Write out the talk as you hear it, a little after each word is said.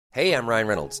Hey, I'm Ryan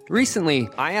Reynolds. Recently,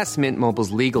 I asked Mint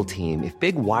Mobile's legal team if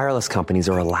big wireless companies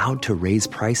are allowed to raise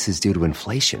prices due to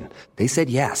inflation. They said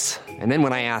yes. And then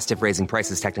when I asked if raising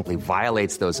prices technically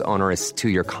violates those onerous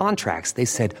two-year contracts, they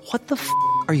said, "What the f***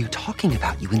 are you talking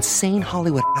about, you insane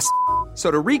Hollywood ass?" So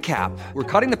to recap, we're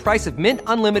cutting the price of Mint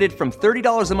Unlimited from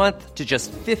 $30 a month to just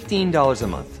 $15 a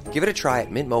month. Give it a try at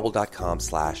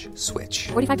mintmobile.com/switch.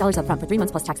 $45 up front for 3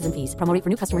 months plus taxes and fees. Promo rate for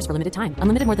new customers for limited time.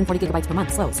 Unlimited more than 40 gigabytes per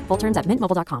month. Slows full terms at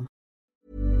mintmobile.com.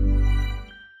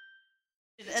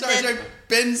 Sorry,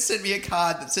 Ben sent me a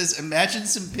card that says, "Imagine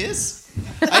some piss."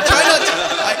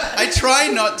 I try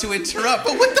not to interrupt,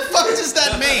 but what the fuck does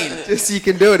that mean? Just so you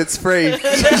can do it, it's free. I'm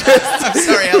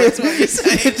sorry, Alex, what are you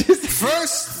saying?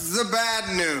 First, the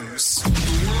bad news. The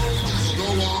world is no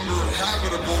longer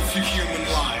habitable for human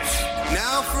life.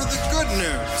 Now for the good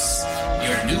news.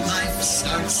 Your new life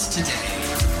starts today.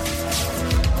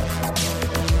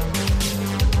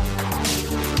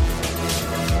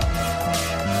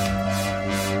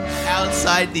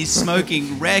 Outside the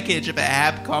smoking wreckage of a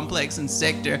HAB complex in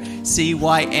Sector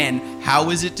CYN. How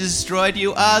was it destroyed,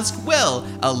 you ask? Well,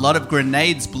 a lot of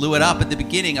grenades blew it up at the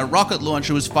beginning. A rocket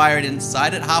launcher was fired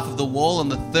inside it. Half of the wall on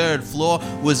the 3rd floor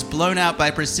was blown out by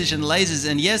precision lasers.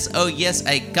 And yes, oh yes,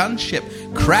 a gunship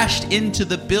crashed into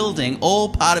the building. All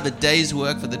part of a day's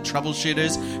work for the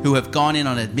troubleshooters who have gone in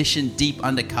on a mission deep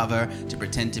undercover to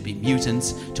pretend to be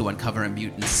mutants, to uncover a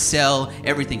mutant cell.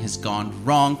 Everything has gone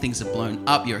wrong. Things have blown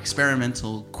up. Your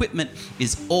experimental equipment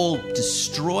is all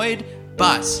destroyed.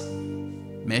 But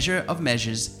measure of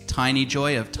measures, tiny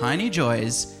joy of tiny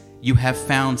joys, you have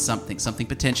found something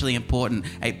potentially important.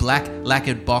 A black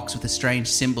lacquered box with a strange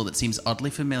symbol that seems oddly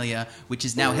familiar, which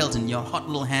is now held in your hot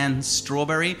little hand,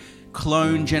 Strawberry.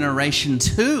 Clone Generation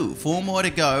 2. 4 more to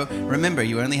go. Remember,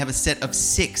 you only have a set of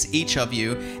 6, each of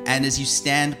you, and as you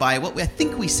stand by what I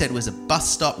think we said was a bus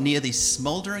stop near the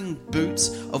smouldering boots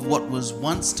of what was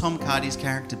once Tom Hardy's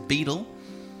character Beetle,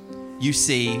 you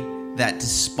see that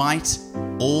despite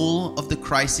all of the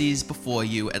crises before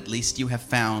you, at least you have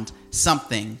found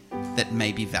something that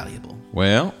may be valuable.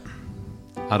 Well,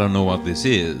 I don't know what this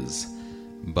is,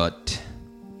 but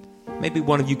maybe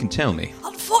one of you can tell me.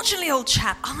 Unfortunately, old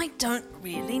chap, I don't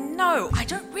really know. I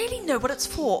don't really know what it's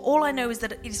for. All I know is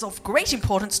that it is of great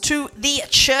importance to the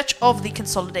Church of the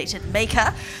Consolidated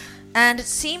Maker, and it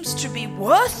seems to be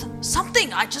worth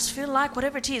something. I just feel like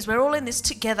whatever it is, we're all in this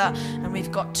together, and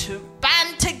we've got to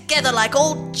band together like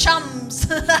old chums.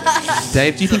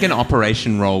 Dave, do you think an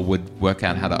operation roll would work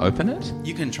out how to open it?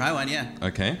 You can try one, yeah.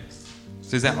 Okay.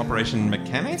 So is that operation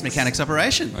mechanics? It's mechanics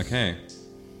operation. Okay.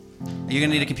 You're going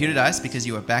to need a computer dice because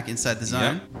you are back inside the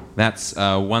zone. Yep. That's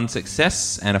 1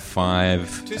 success and a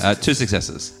 5. 2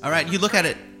 successes. All right, you look at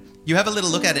it. You have a little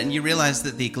look at it and you realize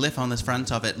that the glyph on the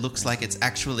front of it looks like it's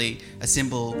actually a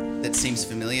symbol that seems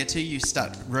familiar to you. You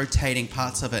start rotating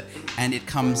parts of it and it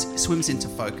swims into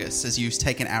focus. As you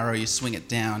take an arrow, you swing it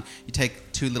down. You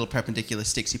take 2 little perpendicular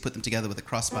sticks, you put them together with a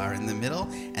crossbar in the middle,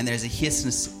 and there's a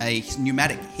hiss, a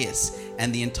pneumatic hiss,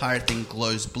 and the entire thing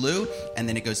glows blue, and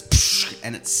then it goes psh,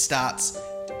 and it starts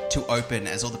to open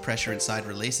as all the pressure inside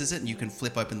releases it, and you can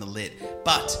flip open the lid.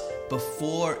 But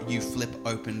before you flip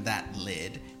open that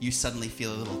lid, you suddenly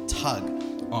feel a little tug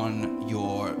on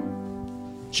your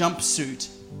jumpsuit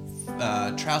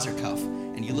trouser cuff,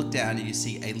 and you look down and you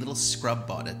see a little scrub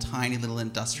bot, a tiny little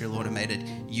industrial automated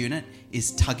unit,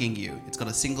 is tugging you. It's got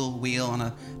a single wheel on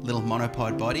a little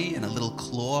monopod body and a little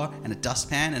claw and a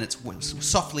dustpan, and it's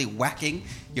softly whacking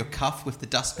your cuff with the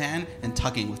dustpan and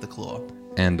tugging with the claw.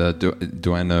 And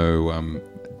do I know...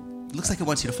 Looks like it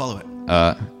wants you to follow it.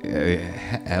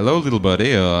 Hello, little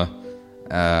buddy.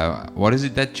 What is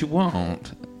it that you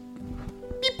want?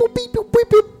 Beep, boop, beep, boop, beep,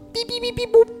 boop, beep, beep, beep,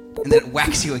 beep, boop. And then it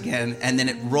whacks you again, and then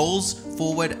it rolls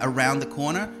forward around the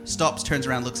corner, stops, turns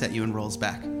around, looks at you, and rolls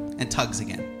back, and tugs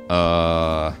again.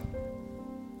 I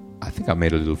think I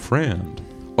made a little friend.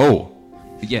 Oh,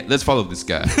 yeah, let's follow this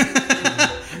guy.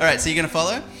 All right, so you're going to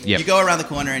follow? Yep. You go around the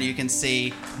corner, and you can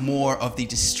see more of the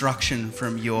destruction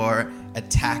from your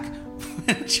attack,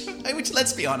 which,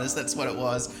 let's be honest, that's what it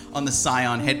was, on the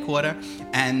Scion headquarter.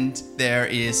 And there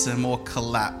is some more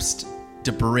collapsed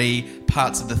debris,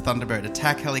 parts of the Thunderbird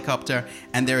attack helicopter,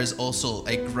 and there is also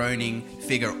a groaning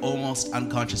figure, almost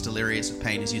unconscious, delirious with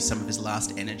pain, who's used some of his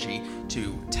last energy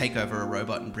to take over a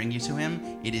robot and bring you to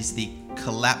him. It is the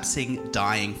collapsing,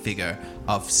 dying figure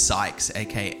of Sykes,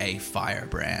 aka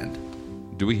Firebrand.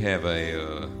 Do we have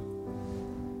a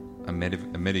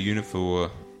meta unit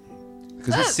for...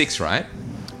 Because it's 6, right?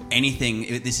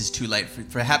 Anything. This is too late.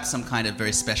 Perhaps some kind of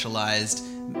very specialized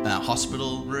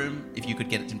hospital room. If you could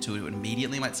get him to it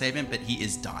immediately, might save him. But he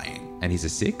is dying. And he's a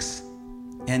 6?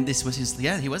 And this was his,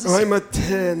 he was a 6. I'm a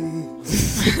 10.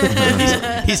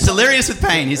 He's delirious with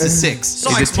pain. He's a 6.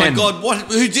 Sykes, my God,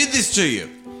 who did this to you?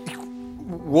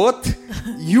 What?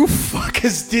 You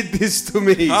fuckers did this to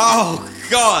me. Oh,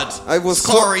 God. I was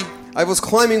sorry. I was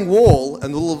climbing wall,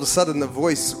 and all of a sudden a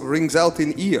voice rings out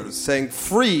in ears saying,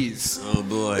 "Freeze!" Oh,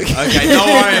 boy. Okay, don't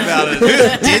worry about it. Who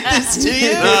Did this to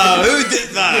you? No, who did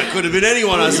that? Could have been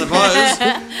anyone, I suppose.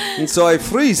 And so I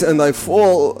freeze and I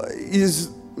fall. Is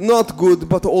not good,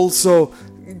 but also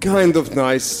kind of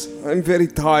nice. I'm very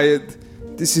tired.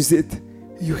 This is it.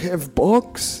 You have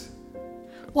box?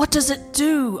 What does it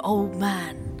do, old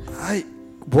man?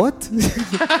 What?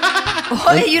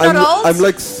 Are you not old? I'm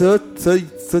like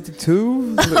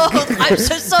 32. Oh, I'm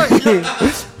so sorry. Look,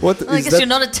 What I is guess that? you're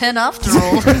not a 10 after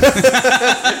all.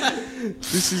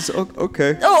 This is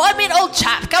okay. Oh, I mean, old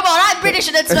chap. Come on, I'm British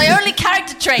and it's my only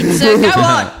character trait, so go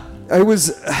on.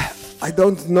 I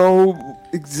don't know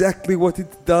exactly what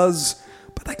it does,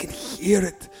 but I can hear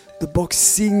it. The box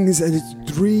sings and it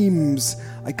dreams.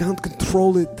 I can't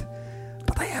control it.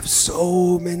 But I have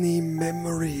so many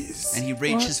memories. And he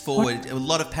reaches forward, a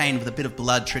lot of pain with a bit of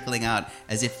blood trickling out,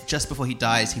 as if just before he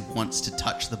dies, he wants to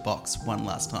touch the box one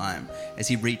last time, as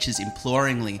he reaches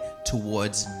imploringly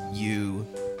towards you,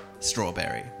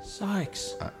 Strawberry.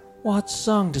 Sykes, what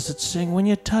song does it sing when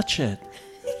you touch it?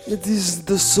 It is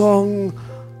the song.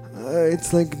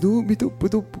 It's like Sorry,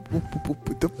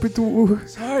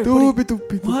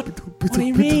 what do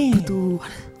you mean?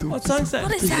 What song is that?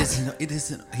 What is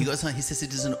that? He goes on, he says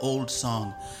it is an old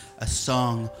song, a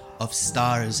song of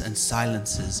stars and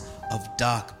silences, of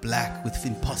dark black with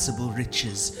impossible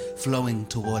riches flowing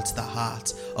towards the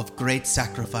heart, of great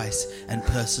sacrifice and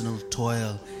personal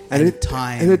toil and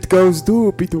time. And it goes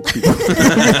doopy doopy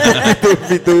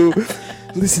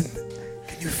doopy. Listen,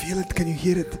 can you feel it? Can you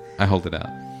hear it? I hold it out.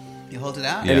 You hold it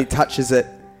out? Yeah. And he touches it,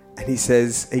 and he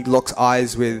says, he locks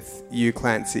eyes with you,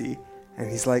 Clancy, and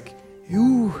he's like,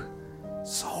 "You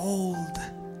sold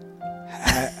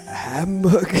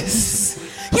hamburgers."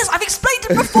 Yes, I've explained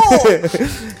it before.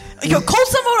 You call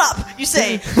someone up. You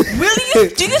say,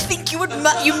 do you think you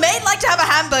may like to have a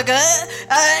hamburger?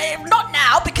 Not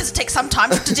now, because it takes some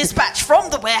time to dispatch from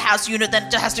the warehouse unit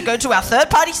that has to go to our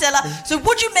third-party seller. So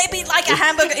would you maybe like a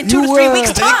hamburger in 2 to 3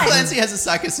 weeks' I think time? Clancy has a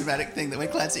psychosomatic thing that when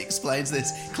Clancy explains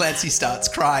this, Clancy starts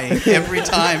crying every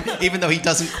time, even though he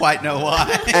doesn't quite know why.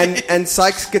 And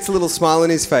Sykes gets a little smile on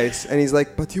his face, and he's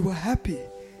like, "But you were happy,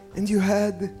 and you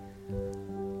had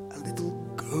a little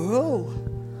girl,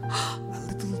 a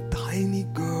little tiny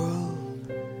girl."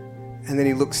 And then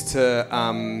he looks to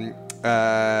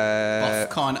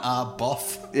Boffcon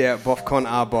Boff. Yeah, Boffcon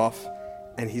Boff,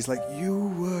 and he's like,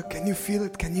 "You can you feel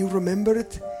it? Can you remember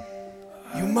it?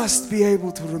 You must be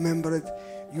able to remember it.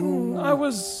 You." I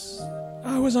was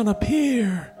on a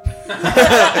pier.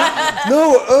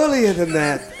 No, earlier than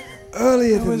that.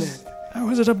 I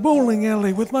was at a bowling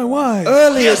alley with my wife.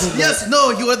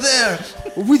 You were there.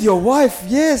 With your wife,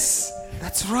 yes.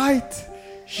 That's right.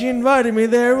 She invited me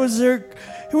there. It was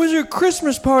her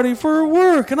Christmas party for her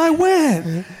work, and I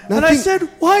went. And I said,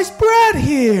 "Why's Brad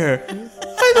here?"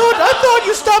 I thought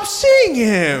you stopped seeing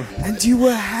him. And you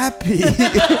were happy.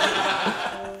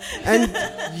 And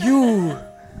you,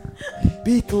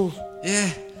 Beetle. Yeah.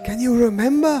 Can you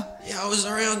remember? Yeah, I was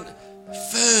around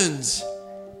Ferns.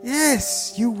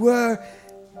 Yes, you were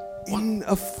in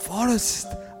a forest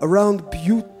around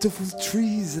beautiful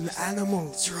trees and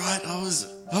animals. That's right.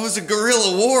 I was a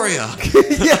guerrilla warrior.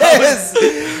 Yes.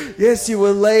 Yes, you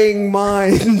were laying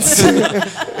mines.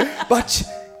 But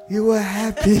you were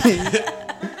happy.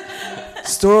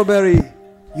 Strawberry,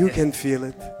 you can feel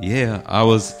it. Yeah, I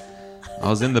was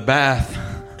in the bath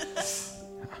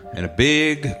in a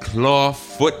big claw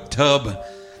foot tub,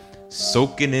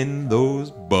 soaking in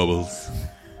those bubbles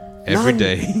every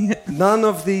day. None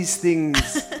of these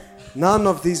things, none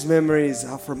of these memories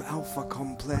are from Alpha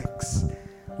Complex.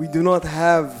 We do not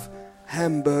have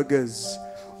hamburgers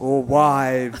or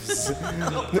wives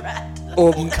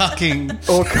or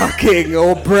cucking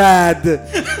or Brad.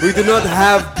 We do not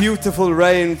have beautiful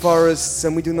rainforests,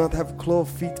 and we do not have claw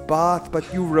feet bath, but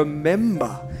you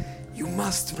remember. You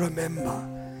must remember.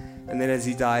 And then as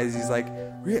he dies, he's like,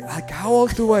 how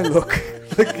old do I look?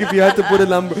 Like, if you had to put a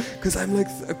number, because I'm like,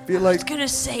 I feel like, I was gonna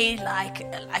say like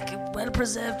a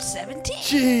well-preserved 70.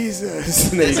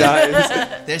 Jesus. And then he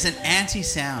dies. There's an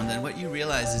anti-sound, and what you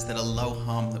realize is that a low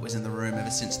hum that was in the room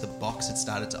ever since the box had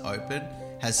started to open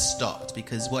has stopped,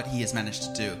 because what he has managed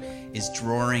to do is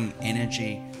drawing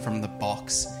energy from the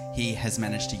box. He has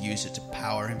managed to use it to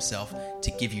power himself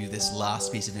to give you this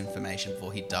last piece of information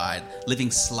before he died, living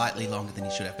slightly longer than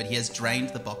he should have. But he has drained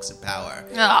the box of power.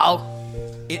 Oh.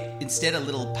 Instead, a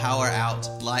little power out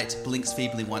light blinks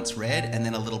feebly once red, and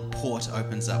then a little port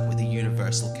opens up with a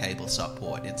universal cable SOP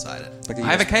port inside it.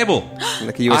 I have a cable.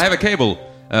 I have a cable.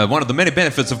 One of the many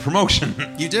benefits of promotion.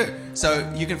 You do.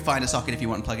 So you can find a socket if you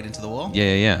want and plug it into the wall.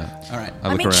 Yeah. All right.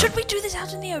 I mean, should we do this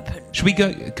out in the open? Should we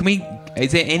go? Can we?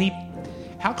 Is there any?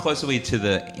 How close are we to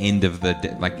the end of the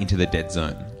into the dead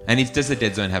zone? And does the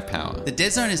dead zone have power? The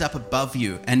dead zone is up above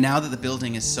you, and now that the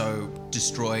building is so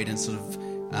destroyed and sort of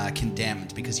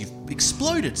condemned because you've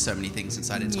exploded so many things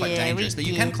inside it, it's quite dangerous. But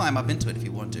you can climb up into it if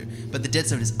you want to. But the dead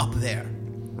zone is up there.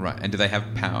 Right, and do they have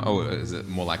power? Or is it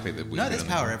more likely that we... No, there's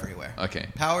power everywhere. Okay.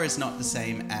 Power is not the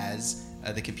same as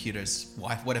the computer's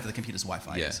whatever the computer's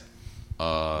Wi-Fi is.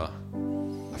 I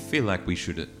feel like we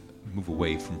should move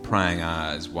away from prying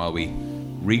eyes while we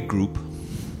regroup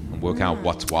and work out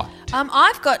what's what.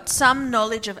 I've got some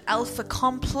knowledge of alpha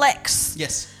complex.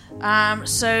 Yes.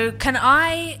 So can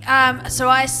I... so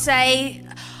I say...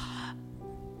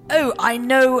 Oh,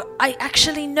 I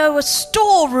actually know a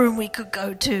storeroom we could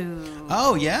go to.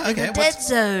 Oh, yeah? Okay. In the dead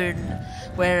zone,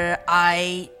 where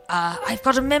I've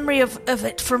got a memory of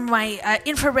it from my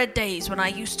infrared days when I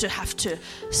used to have to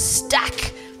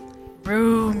stack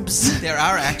rooms.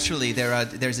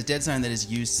 There's a dead zone that is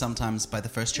used sometimes by the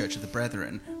First Church of the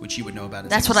Brethren, which you would know about.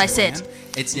 That's what I said.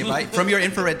 It's nearby from your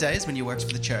infrared days when you worked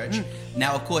for the church.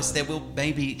 Now, of course, there will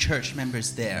maybe church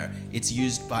members there. It's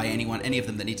used by any of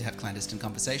them that need to have clandestine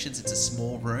conversations. It's a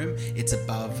small room. It's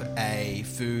above a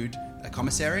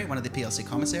commissary, one of the PLC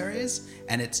commissaries,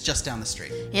 and it's just down the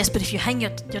street. Yes, but if you hang your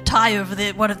tie over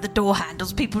one of the door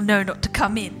handles, people know not to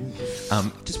come in.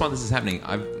 Just while this is happening,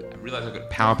 I realize I've got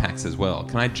power packs as well.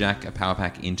 Can I jack a power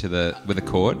pack with a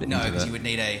cord? No, because you would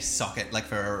need a socket, like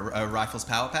for a rifle's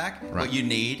power pack. Right. What you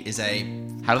need is a...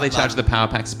 How do they charge the power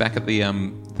packs back at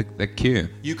the queue?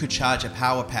 You could charge a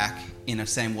power pack in the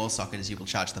same wall socket as you will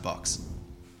charge the box.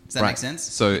 Does that make sense?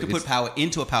 So you could put power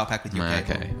into a power pack with your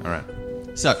cable. Okay, all right.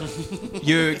 So,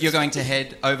 you're going to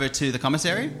head over to the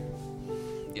commissary?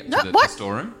 Yep, the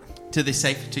storeroom? To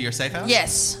your safe house?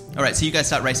 Yes. All right, so you guys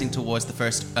start racing towards the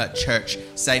first church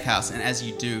safe house, and as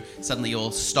you do, suddenly you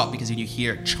all stop because you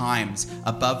hear chimes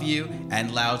above you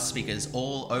and loudspeakers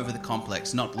all over the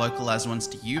complex, not localized ones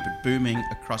to you, but booming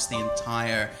across the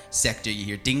entire sector. You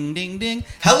hear ding, ding, ding.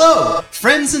 Hello,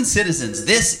 friends and citizens.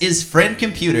 This is Friend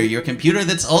Computer, your computer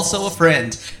that's also a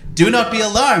friend. Do not be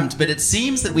alarmed, but it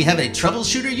seems that we have a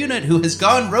troubleshooter unit who has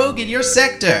gone rogue in your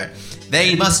sector.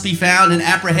 They must be found and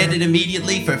apprehended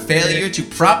immediately for failure to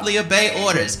promptly obey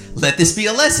orders. Let this be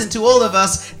a lesson to all of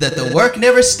us that the work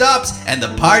never stops and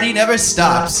the party never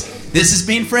stops. This has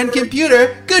been Friend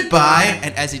Computer. Goodbye.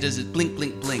 And as he does it, blink,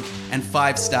 blink, blink, and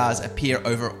 5 stars appear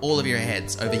over all of your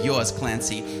heads. Over yours,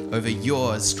 Clancy. Over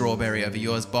yours, Strawberry. Over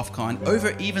yours, Boffcon.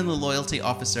 Over even the loyalty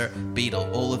officer, Beetle.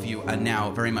 All of you are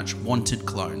now very much wanted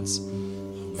clones.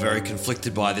 Very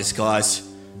conflicted by this, guys.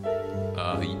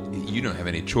 You don't have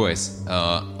any choice.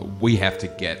 We have to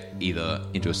get either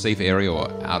into a safe area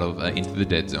or out of into the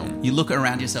dead zone. You look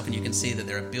around yourself and you can see that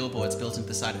there are billboards built into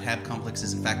the side of HAB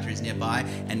complexes and factories nearby,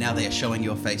 and now they are showing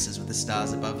your faces with the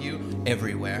stars above you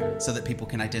everywhere so that people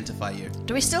can identify you.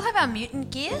 Do we still have our mutant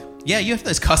gear? Yeah, you have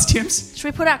those costumes.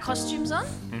 Should we put our costumes on?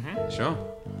 Mm-hmm. Sure.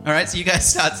 All right, so you guys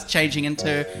start changing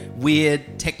into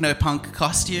weird techno-punk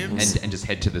costumes. And just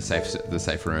head to the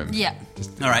safe room. Yeah.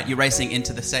 All right, you're racing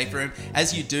into the safe room.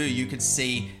 As you do, you can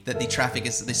see that the traffic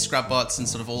is the scrub bots and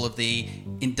sort of all of the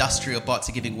industrial bots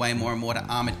are giving way more and more to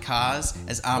armoured cars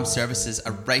as armed services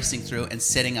are racing through and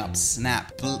setting up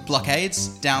snap blockades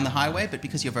down the highway. But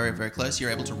because you're very, very close, you're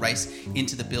able to race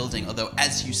into the building. Although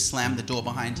as you slam the door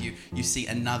behind you, you see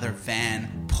another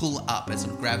van pull up, a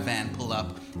sort of grab van pull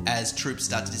up as troops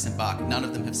start to disembark. None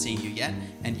of them have seen you yet,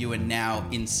 and you are now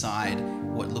inside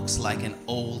what looks like an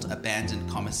old abandoned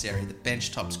commissary. The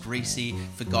bench top's greasy,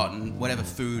 forgotten. Whatever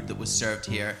food that was served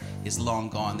here is long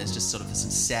gone. There's just sort of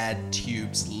some sad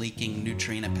tubes leaking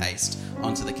Neutrina paste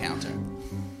onto the counter.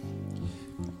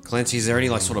 Clancy, is there any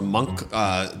like sort of monk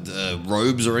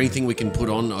robes or anything we can put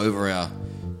on over our,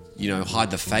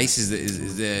 hide the face?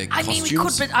 Is there costumes? I mean, we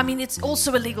could, but I mean, it's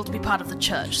also illegal to be part of the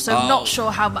church, so I'm not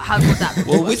sure how would that be.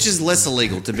 Well, which is less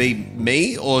illegal, to be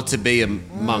me or to be a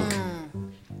monk?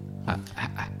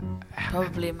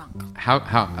 Probably a monk.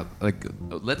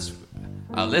 Let's.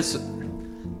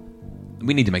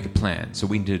 We need to make a plan. So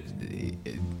we need to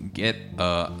get,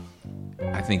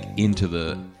 I think, into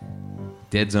the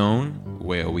dead zone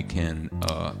where we can.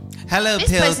 Hello,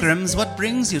 pilgrims. What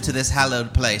brings you to this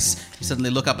hallowed place? You suddenly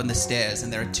look up on the stairs,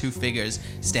 and there are 2 figures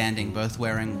standing, both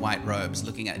wearing white robes,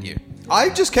 looking at you. I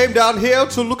just came down here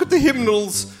to look at the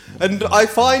hymnals, and I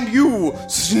find you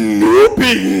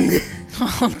snooping.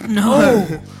 Oh, no.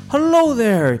 Oh, hello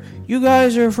there. You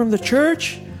guys are from the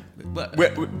church?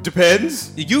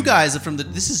 Depends. You guys are from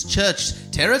this is church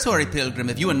territory, Pilgrim.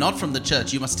 If you are not from the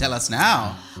church, you must tell us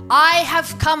now. I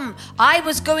have come. I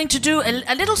was going to do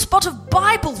a little spot of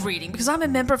Bible reading because I'm a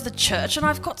member of the church and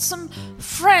I've got some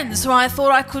friends who I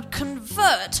thought I could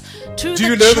convert to the church. Do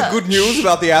you know the good news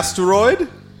about the asteroid?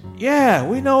 Yeah,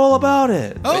 we know all about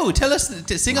it. Oh,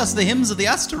 sing us the hymns of the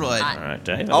asteroid. All right,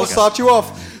 Dave. I'll start you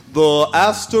off. The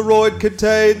asteroid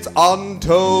contains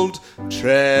untold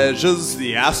treasures.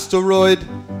 The asteroid.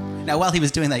 Now, while he was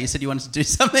doing that, you said you wanted to do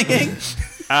something.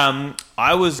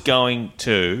 I was going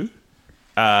to.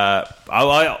 I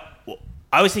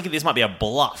was thinking this might be a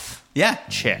bluff. Yeah.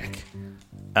 Check.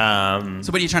 So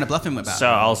what are you trying to bluff him about? So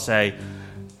I'll say,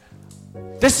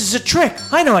 This is a trick.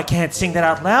 I know I can't sing that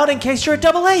out loud in case you're a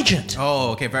double agent.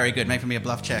 Oh, okay, very good. Make me a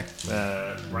bluff check.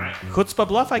 right. Chutzpah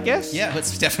bluff, I guess? Yeah,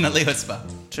 it's definitely chutzpah.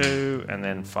 2 and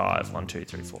then 5. 1, 2,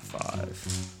 3, 4,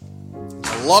 5.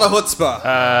 A lot of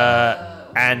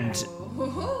chutzpah. And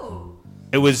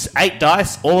it was 8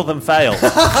 dice. All of them failed.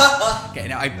 Okay,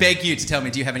 now I beg you to tell me,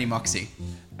 do you have any moxie?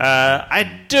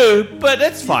 I do, but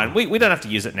that's fine. We don't have to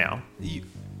use it now.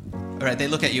 All right, they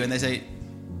look at you and they say,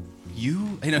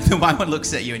 the white one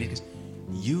looks at you and he goes,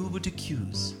 you would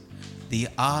accuse the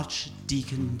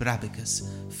Archdeacon Brabicus,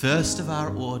 first of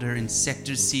our order in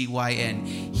Sector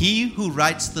CYN, he who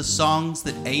writes the songs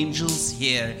that angels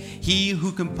hear, he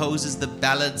who composes the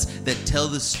ballads that tell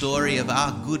the story of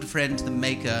our good friend the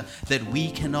Maker, that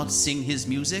we cannot sing his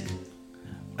music?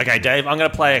 Okay, Dave, I'm going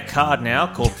to play a card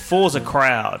now called For's a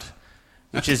Crowd,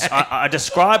 which is I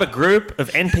describe a group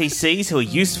of NPCs who are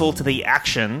useful to the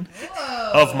action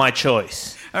of my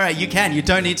choice. All right, you can. You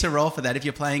don't need to roll for that if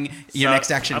you're playing your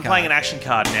next action card. I'm playing an action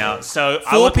card now. So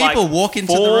Four people walk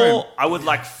into the room. I would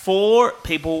like 4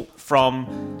 people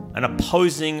from an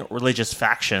opposing religious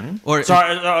faction. Or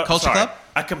culture club?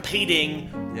 A competing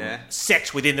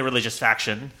sect within the religious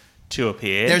faction to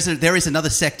appear. There is another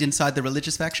sect inside the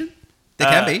religious faction? There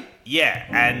can be. Yeah,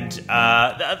 and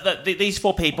these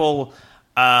 4 people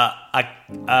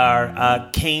are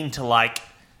keen to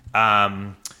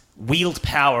wield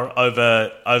power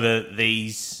over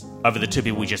the 2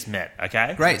 people we just met.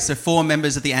 Okay, great. So 4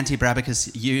 members of the Anti-Brabicus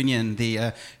Union,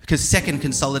 the Second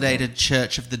Consolidated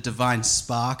Church of the Divine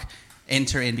Spark,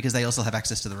 enter in because they also have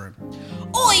access to the room.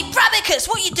 Oi, Brabicus,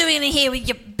 what are you doing in here with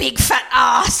your big fat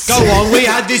ass? Go on, we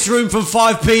had this room from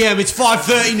 5 p.m. It's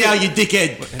 5:30 now, you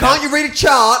dickhead. Can't you read a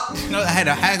chart? No,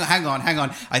 hang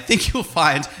on. I think you'll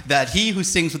find that he who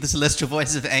sings with the celestial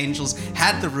voices of angels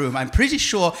had the room. I'm pretty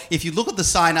sure if you look at the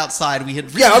sign outside, we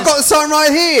had... Yeah, I've got the sign right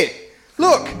here.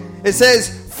 Look, it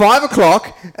says 5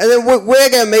 o'clock, and then we're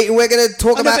going to meet and we're going to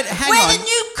talk about... We're the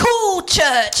new cool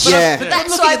church. Yeah.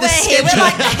 That's why we're here. We're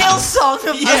like the Hillsong of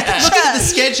the church. Look at the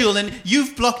schedule, and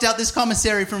you've blocked out this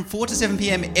commissary from 4 to 7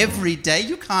 p.m. every day.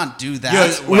 You can't do that.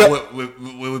 Yes, well,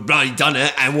 we've bloody done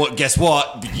it, and guess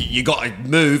what? You got to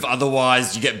move,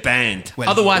 otherwise you get banned. Well,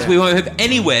 otherwise we won't have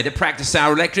anywhere to practice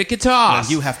our electric guitars.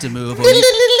 Well, you have to move.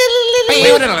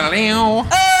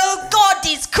 Oh, God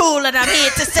is cool, and I'm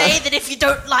here to say that if you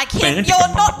don't like him,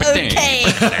 you're not okay.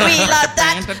 We love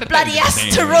that bloody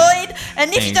asteroid,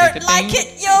 and if you don't like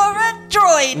it, you're a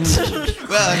droid.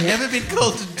 Well, I've never been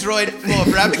called a droid before.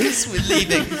 Brabicus, we're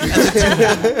leaving.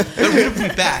 But we'll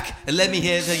be back. And let me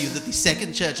tell you that the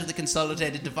Second Church of the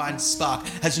Consolidated Divine Spark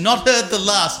has not heard the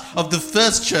last of the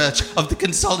First Church of the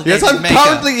Consolidated Yes, I'm Maker.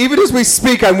 currently, even as we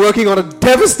speak, I'm working on a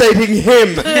devastating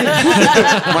hymn.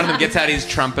 One of them gets out his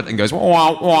trumpet and goes,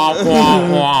 wah, wah, wah,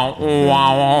 wah,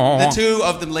 wah. The 2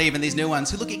 of them leave, and these new ones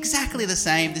who look exactly the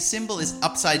same. The symbol is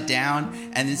upside down,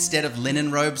 and instead of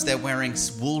linen robes, they're wearing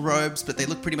wool robes, but they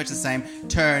look pretty much the same.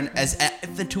 Turn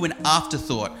to an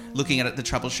afterthought, looking at the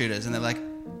troubleshooters, and they're like,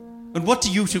 "And what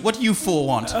do you 4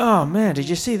 want?" Oh man, did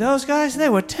you see those guys? They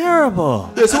were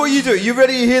terrible. Yeah, so what you do? You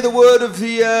ready to hear the word of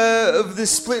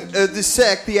this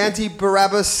sect, the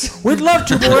Anti-Barabbas? We'd love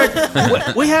to,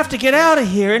 but we have to get out of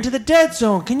here into the dead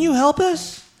zone. Can you help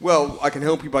us? Well, I can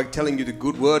help you by telling you the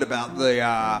good word about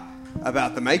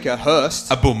the Maker,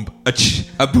 Hurst. A boom, a ch,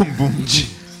 a boom, boom, ch.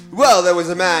 Well, there was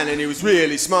a man, and he was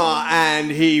really smart, and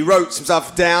he wrote some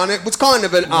stuff down. It was kind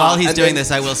of an art. While he's doing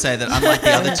this, I will say that unlike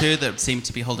the other 2 that seem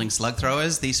to be holding slug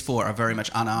throwers, these 4 are very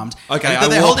much unarmed. Okay,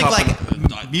 they're holding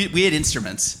weird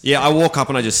instruments. Yeah, I walk up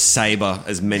and I just saber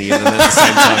as many of them at the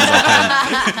same time as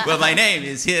I can. Well, my name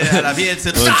is here, and I'm here to...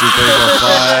 1, 2, 3, 4,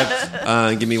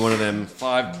 5. Give me one of them.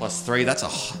 5 plus 3.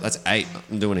 That's 8.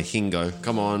 I'm doing a hingo.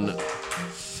 Come on.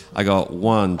 I got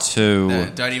 1,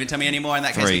 2. Don't even tell me anymore in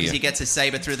that case 3. because he gets his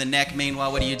saber through the neck.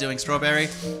 Meanwhile, what are you doing, Strawberry?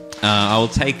 I will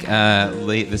take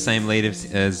the same lead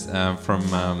as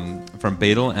from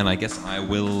Beetle, and I guess I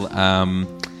will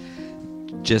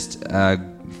just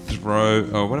throw.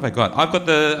 Oh, what have I got? I've got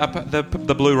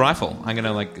the blue rifle. I'm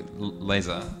gonna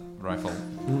laser rifle.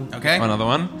 Okay. Another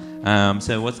one.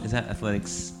 So is that?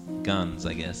 Athletics guns,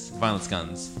 I guess. Violence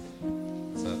guns.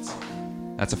 So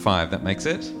that's a 5. That makes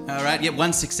it. All right. Yeah,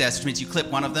 1 success, which means you clip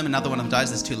one of them. Another one of them dies.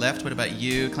 There's 2 left. What about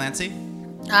you, Clancy?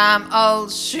 I'll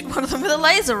shoot one of them with a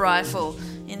laser rifle.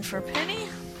 In for a penny.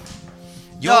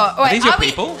 Are these your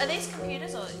people? Are these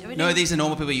computers or? No, these are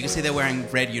normal people. You can see they're wearing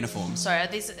red uniforms. Sorry, are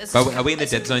these? But are we in the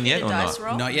dead zone yet or not?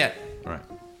 Roll? Not yet. All right.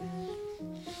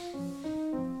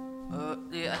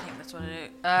 Yeah, I think that's what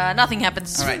I do. Nothing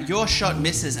happens. All right, your shot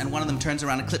misses, and one of them turns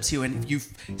around and clips you, and you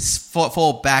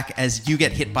fall back as you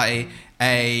get hit by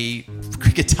a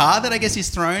guitar that I guess is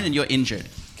thrown, and you're injured.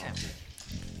 Okay.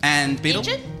 And Beetle?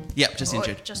 Injured? Yep, just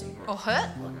injured. Or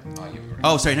hurt?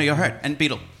 Oh, sorry, no, you're hurt. And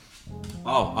Beetle?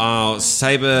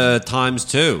 Saber times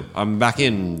 2. I'm back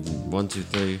in. 1, 2,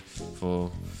 3,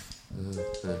 4.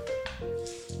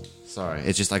 Sorry,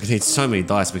 it's just I need so many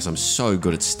dice because I'm so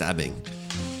good at stabbing.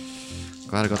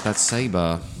 Glad I got that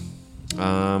saber.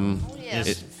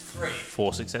 Yes.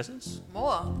 4 successes.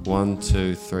 More. 1,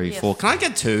 2, 3, 4. Can I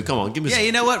get 2? Come on, give me. Yeah,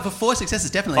 you know what? For 4 successes,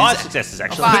 definitely. 5 successes,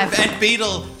 actually. 5. And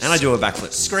Beetle, And I do a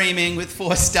backflip. screaming with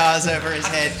 4 stars over his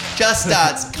head, just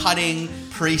starts cutting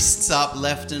priests up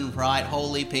left and right,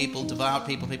 holy people, devout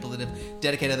people, people that have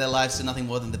dedicated their lives to nothing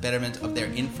more than the betterment of their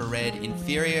infrared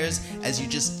inferiors, as you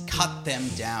just cut them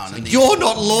down. And You're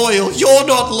not loyal. You're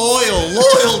not loyal.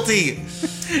 Loyalty.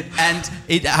 And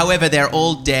however, they're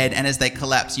all dead, and as they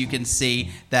collapse, you can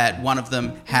see that one of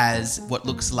them has what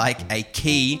looks like a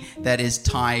key that is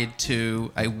tied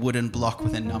to a wooden block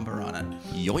with a number on it.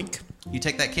 Yoink. You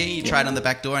take that key, you try it on the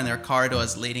back door, and there are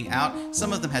corridors leading out.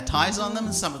 Some of them had ties on them,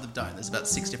 and some of them don't. There's about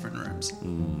 6 different rooms.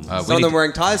 Some of them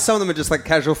wearing ties, some of them are just like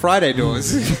casual Friday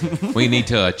doors. We need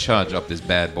to charge up this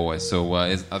bad boy. So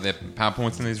are there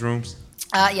PowerPoints in these rooms?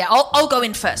 Yeah, I'll go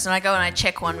in first, and I go and I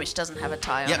check one which doesn't have a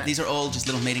tie on it. Yep, these are all just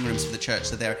little meeting rooms for the church.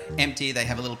 So they're empty. They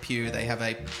have a little pew. They have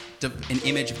an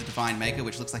image of the Divine Maker,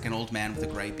 which looks like an old man with a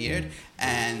grey beard.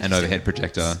 And An overhead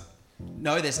projector.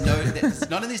 No, there's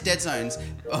not in these dead zones.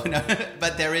 Oh no,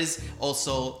 but there is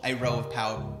also a row of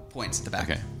PowerPoints at the back.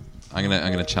 Okay, I'm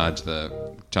gonna charge the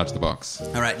box.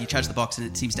 All right, you charge the box, and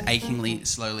it seems to achingly,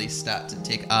 slowly start to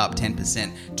tick up 10%,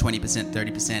 20%,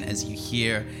 30% as you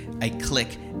hear a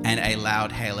click and a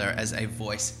loud hailer as a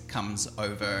voice comes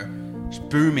over,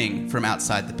 booming from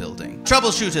outside the building.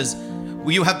 Troubleshooters,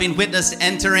 you have been witnessed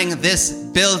entering this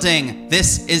building.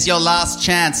 This is your last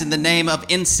chance. In the name of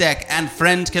INSEC and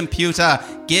Friend Computer,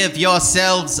 give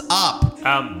yourselves up.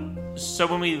 So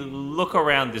when we look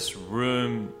around this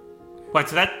room, wait,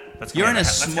 so that's You're in a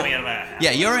that's small. coming out of our house.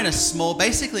 Yeah, you're in a small.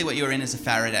 Basically, what you're in is a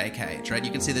Faraday cage, right?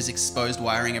 You can see there's exposed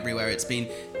wiring everywhere. It's been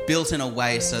built in a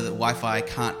way so that Wi-Fi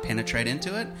can't penetrate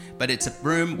into it, but it's a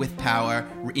room with power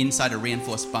inside a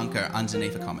reinforced bunker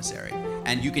underneath a commissary.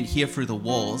 And you can hear through the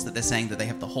walls that they're saying that they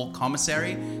have the whole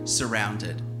commissary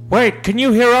surrounded. Wait, can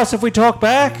you hear us if we talk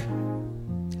back?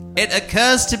 It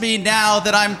occurs to me now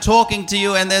that I'm talking to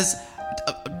you, and there's...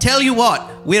 tell you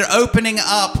what, we're opening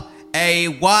up a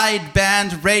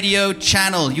wideband radio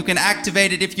channel. You can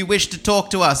activate it if you wish to talk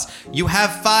to us. You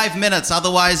have 5 minutes,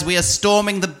 otherwise we are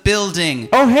storming the building.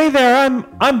 Oh, hey there,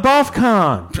 I'm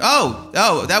Bofcon.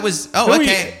 Oh, that was... Oh, Who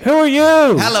okay. Who are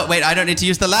you? Hello, wait, I don't need to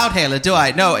use the loud hailer, do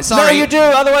I? No, sorry. No, you do,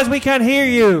 otherwise we can't hear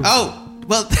you. Oh,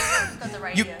 well...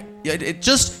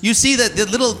 you see that the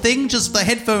little thing, just the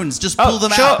headphones, just pull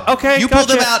them sure. out. Okay, you gotcha.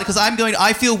 pull them out because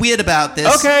I feel weird about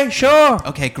this. Okay, sure.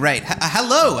 Okay, great.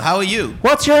 Hello, how are you?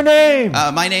 What's your name?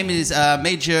 My name is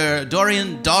Major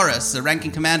Dorian Doris, the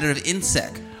ranking commander of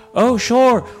INSEC. Oh,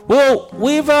 sure. Well,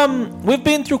 we've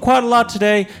been through quite a lot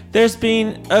today. There's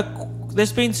been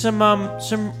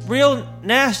some real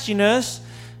nastiness,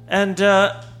 and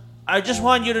I just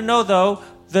want you to know though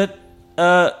that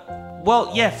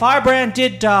well, yeah, Firebrand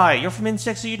did die. You're from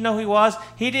INSEC, so you'd know who he was.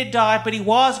 He did die, but he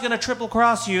was going to triple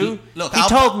cross you. He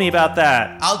told me about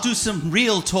that. I'll do some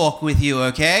real talk with you,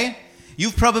 okay?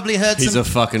 You've probably heard He's a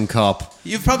fucking cop.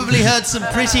 You've probably heard some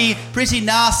pretty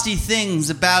nasty things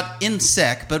about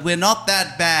INSEC, but we're not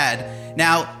that bad.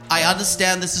 Now, I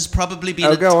understand this has probably been...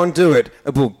 Oh, go on, do it.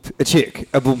 A boom, a chick.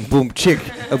 A boom, boom, chick.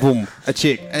 A boom, a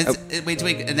chick.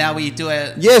 Wait, now we do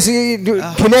a... Yes,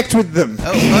 connect with them.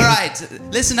 Oh, all right.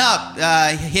 Listen up,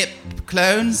 hip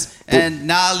clones and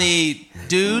gnarly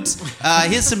dudes.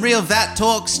 Here's some real VAT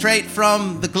talk straight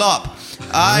from the glop.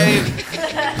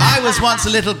 I was once a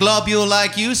little globule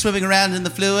like you, swimming around in the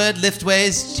fluid,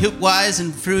 liftways, hoopwise,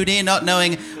 and fruity, not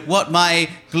knowing what my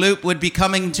gloop would be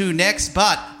coming to next.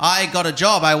 But I got a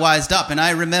job, I wised up, and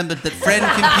I remembered that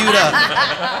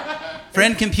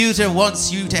Friend Computer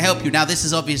wants you to help you. Now, this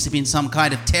has obviously been some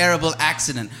kind of terrible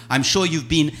accident. I'm sure you've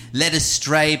been led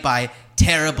astray by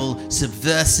terrible,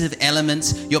 subversive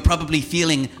elements. You're probably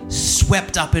feeling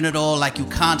swept up in it all like you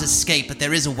can't escape, but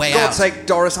there is a way out. For God's sake,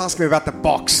 Doris, ask me about the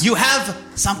box. You have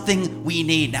something we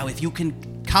need. Now, if you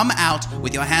can come out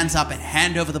with your hands up and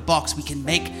hand over the box, we can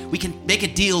make a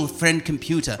deal with Friend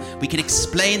Computer. We can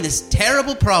explain this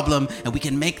terrible problem, and we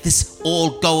can make this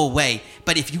all go away.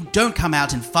 But if you don't come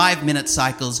out in 5-minute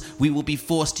cycles, we will be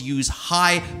forced to use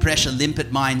high-pressure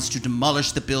limpet mines to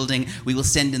demolish the building. We will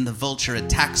send in the vulture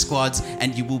attack squads,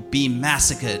 and you will be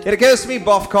massacred. It occurs to me,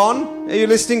 Bofcon, are you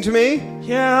listening to me?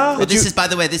 Yeah. Well,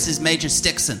 this is Major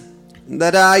Stickson.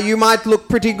 That you might look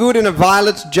pretty good in a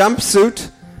violet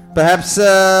jumpsuit. Perhaps, do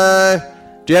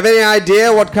you have any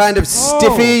idea what kind of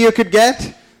stiffy you could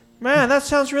get? Man, that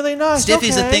sounds really nice.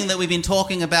 Stiffy's okay. a thing that we've been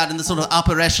talking about in the sort of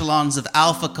upper echelons of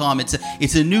AlphaCom.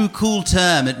 It's a new cool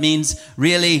term. It means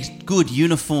really good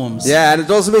uniforms. Yeah, and it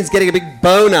also means getting a big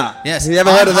boner. Yes. You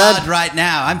ever heard of that? I'm hard right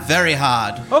now. I'm very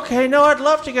hard. Okay, no, I'd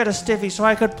love to get a stiffy so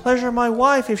I could pleasure my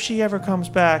wife if she ever comes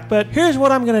back. But here's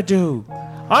what I'm going to do.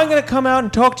 I'm going to come out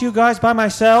and talk to you guys by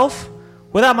myself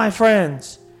without my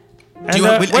friends. And,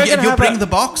 you'll bring the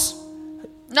box?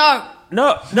 No.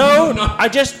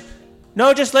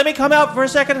 Just let me come out for a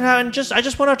second and I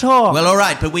just want to talk. Well, all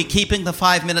right, but we're keeping the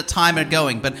 5-minute timer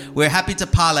going, but we're happy to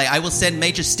parley. I will send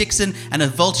Major Stickson and a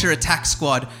vulture attack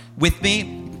squad with me.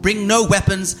 Bring no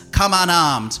weapons, come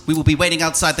unarmed. We will be waiting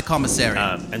outside the commissary.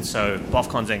 And so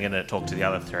Bofcon's then going to talk to the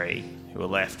other three who are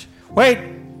left. Wait,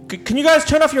 can you guys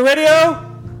turn off your radio?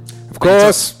 Of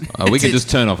course. We can just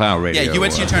turn off our radio. Yeah,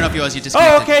 once you turn off yours, you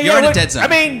disconnect. Oh, okay. You're in a dead zone. I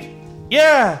mean,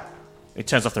 yeah. It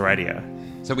turns off the radio.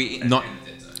 So we not.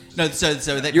 No, so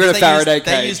that You're in a Faraday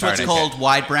they cage. used what's called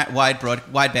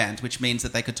wideband, which means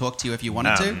that they could talk to you if you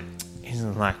wanted to. He's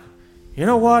like, you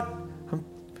know what?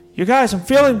 You guys, I'm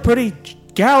feeling pretty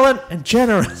gallant and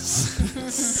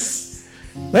generous.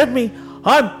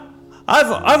 I've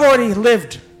already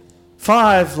lived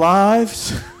 5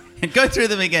 lives. And go through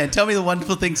them again. Tell me the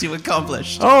wonderful things you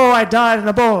accomplished. Oh, I died in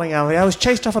a bowling alley. I was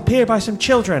chased off a pier by some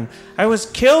children. I was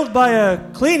killed by a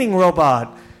cleaning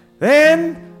robot.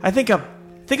 Then, I think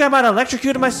I might have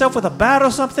electrocuted myself with a bat or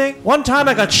something. One time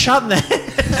I got shot in the head.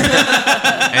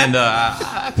 And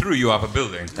I threw you off a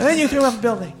building. And then you threw off a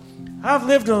building. I've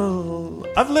lived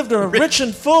a rich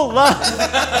and full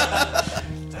life.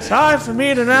 Time for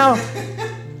me to now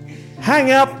hang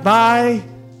up my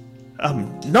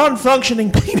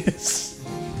non-functioning penis.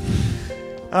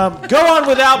 Go on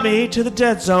without me to the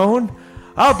dead zone.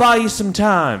 I'll buy you some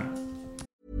time.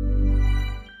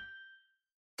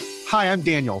 Hi, I'm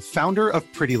Daniel, founder of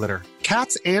Pretty Litter.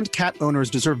 Cats and cat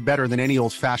owners deserve better than any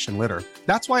old-fashioned litter.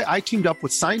 That's why I teamed up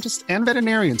with scientists and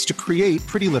veterinarians to create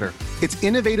Pretty Litter. Its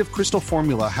innovative crystal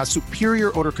formula has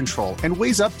superior odor control and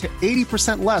weighs up to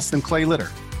 80% less than clay litter.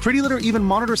 Pretty Litter even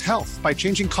monitors health by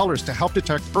changing colors to help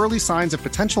detect early signs of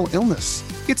potential illness.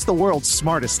 It's the world's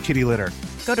smartest kitty litter.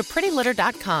 Go to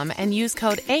prettylitter.com and use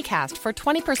code ACAST for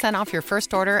 20% off your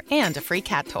first order and a free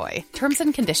cat toy. Terms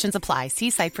and conditions apply. See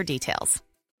site for details.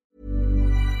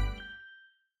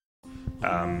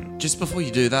 Just before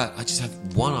you do that, I just have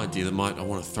one idea that I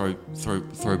want to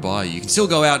throw by you. You can still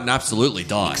go out and absolutely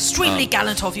die. Extremely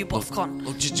gallant of you, Bofcon.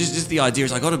 Look, just the idea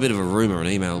is I got a bit of a rumor, an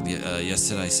email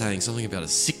yesterday saying something about a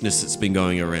sickness that's been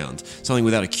going around, something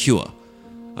without a cure.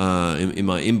 In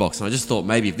my inbox, and I just thought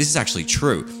maybe if this is actually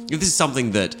true, if this is something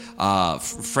that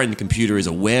Friend Computer is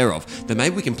aware of, then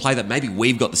maybe we can play that maybe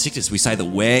we've got the sickness. We say that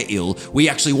we're ill. We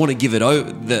actually want to give it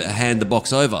hand the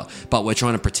box over, but we're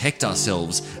trying to protect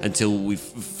ourselves until we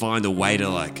find a way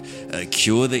to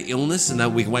cure the illness, and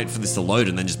then we can wait for this to load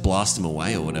and then just blast them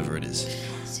away or whatever it is.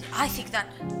 I think that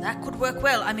could work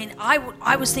well. I mean,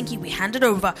 I was thinking we hand it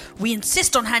over. We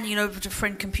insist on handing it over to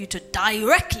Friend Computer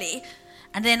directly.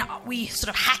 And then we sort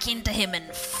of hack into him and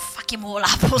fuck him all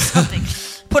up or something.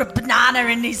 Put a banana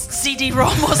in his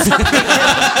CD-ROM or something.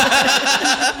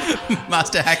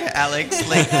 Master Hacker Alex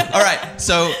Lee. All right,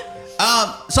 so,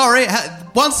 sorry.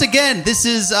 Once again, this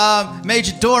is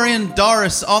Major Dorian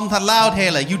Doris on the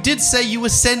loudhailer. You did say you were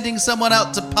sending someone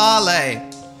out to parley.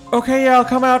 Okay, yeah, I'll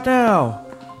come out now.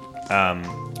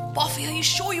 Buffy, are you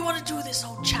sure you want to do this,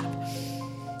 old chap?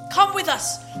 come with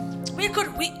us. We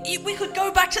could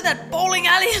go back to that bowling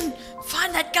alley and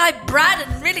find that guy Brad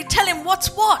and really tell him what's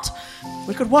what.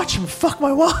 We could watch him fuck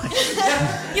my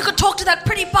wife. You could talk to that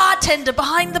pretty bartender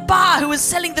behind the bar who was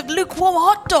selling the lukewarm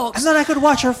hot dogs. And then I could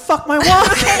watch her fuck my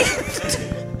wife. Okay.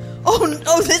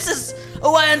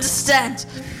 Oh, I understand.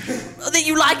 That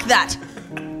you like that.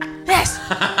 Yes.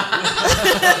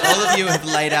 All of you have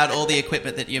laid out all the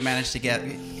equipment that you managed to get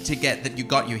that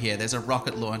got you here. There's a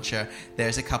rocket launcher.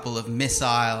 There's a couple of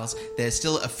missiles. There's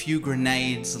still a few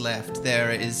grenades left.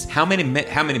 There is... How many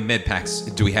med packs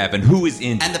do we have, and who is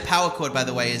injured? And the power cord, by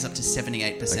the way, is up to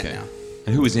 78% now.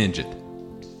 And who is injured?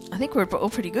 I think we're all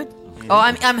pretty good. Oh,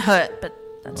 I'm hurt, but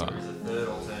that's it.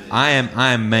 I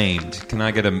am maimed. Can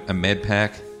I get a med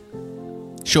pack?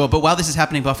 Sure, but while this is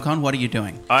happening, Bofcon, what are you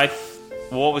doing?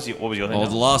 What was your thing? Oh,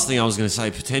 the last thing I was going to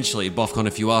say, potentially, Bofcon,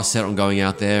 if you are set on going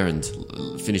out there and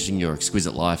finishing your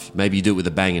exquisite life, maybe you do it with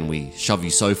a bang and we shove you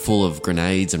so full of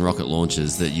grenades and rocket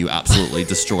launchers that you absolutely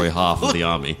destroy half of the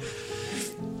army.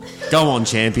 Go on,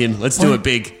 champion. Let's do it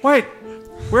big. Wait,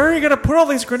 where are you going to put all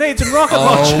these grenades and rocket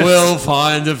launchers? Oh, we'll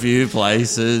find a few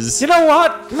places. You know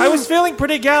what? I was feeling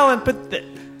pretty gallant, but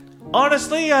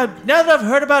honestly, now that I've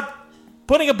heard about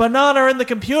putting a banana in the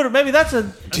computer, maybe that's a...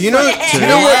 Do you know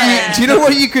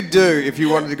what you could do if you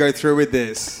wanted to go through with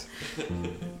this?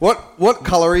 What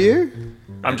colour are you?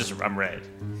 I'm red.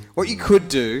 What you could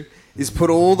do is put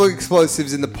all the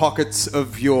explosives in the pockets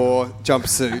of your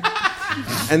jumpsuit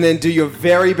and then do your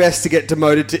very best to get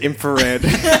demoted to infrared.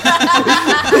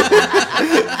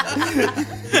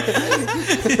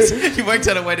 You worked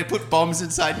out a way to put bombs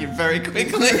inside you very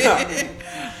quickly.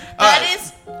 That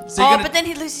is... but then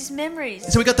he'd lose his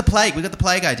memories. So we got the plague. We got the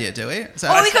plague idea, do we?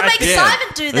 So we could make Simon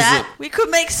do that. We could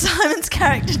make Simon's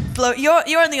character blow.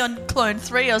 You're only on Clone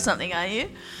 3 or something, are you?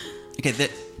 Okay,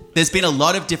 there's been a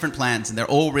lot of different plans, and they're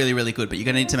all really, really good, but you're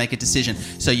going to need to make a decision.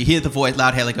 So you hear the voice,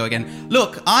 loud Haley go again,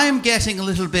 look, I'm getting a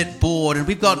little bit bored, and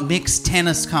we've got mixed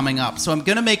tennis coming up, so I'm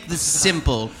going to make this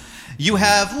simple. You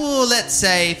have, let's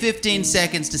say, 15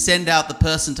 seconds to send out the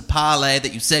person to parlay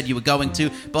that you said you were going to.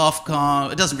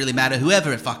 Bofcon, it doesn't really matter,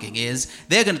 whoever it fucking is.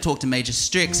 They're going to talk to Major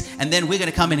Strix, and then we're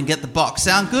going to come in and get the box.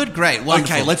 Sound good? Great,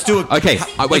 wonderful. Okay, let's do it. Okay,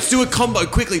 let's do a combo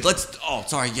quickly.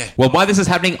 Well, while this is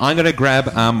happening, I'm going to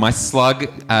grab my slug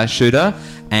shooter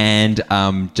and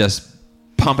just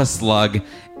pump a slug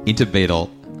into Beetle.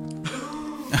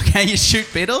 Okay, you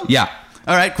shoot Beetle? Yeah.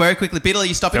 All right, very quickly. Beetle, are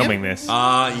you stopping filming him? this? Yeah,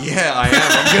 I am.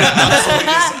 I'm going to absolutely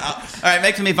this. All right,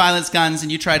 make for me violence guns,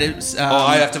 and you try to...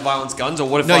 I have to violence guns, or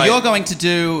what if No, you're going to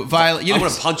do violence... I'm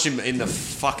going to punch him in the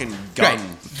fucking gun. Great.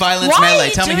 Violence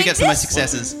melee. Tell me who gets the most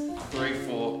successes. 3,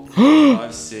 4,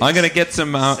 5, 6... I'm going to get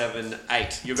some... 7,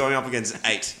 8. You're going up against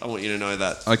 8. I want you to know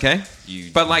that. Okay.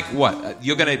 But like what?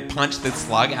 You're going to punch the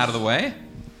slug out of the way?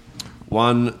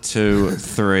 1, 2,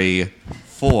 3...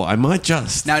 4. I might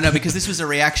just... No, because this was a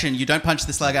reaction. You don't punch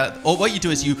the slug out. Or what you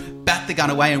do is you bat the gun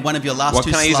away and one of your last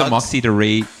two slugs... What, can I use a moxie to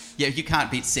read? Yeah, you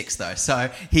can't beat 6, though. So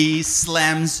he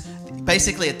slams...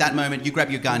 Basically, at that moment, you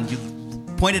grab your gun, you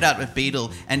point it out at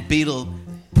Beetle, and Beetle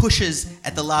pushes,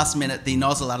 at the last minute, the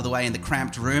nozzle out of the way in the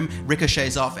cramped room,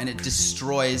 ricochets off, and it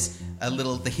destroys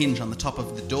the hinge on the top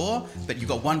of the door, but you've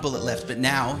got one bullet left, but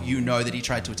now you know that he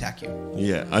tried to attack you.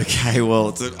 Yeah, okay,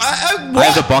 well... I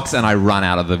have the box and I run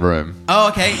out of the room. Oh,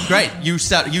 okay, great. You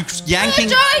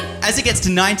yanking... As it gets to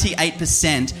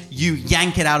 98%, you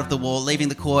yank it out of the wall, leaving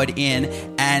the cord in,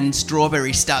 and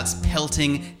Strawberry starts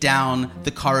pelting down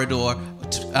the corridor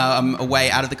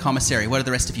away out of the commissary. What are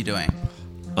the rest of you doing?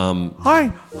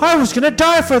 I was going to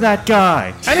die for that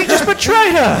guy, and he just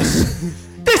betrayed us.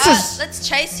 Let's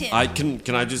chase him.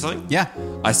 Can I do something? Yeah.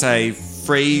 I say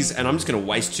freeze, and I'm just going to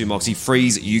waste 2 moxie.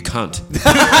 Freeze, you cunt.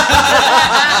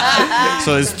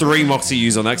 So there's 3 moxie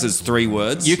used on that because it's 3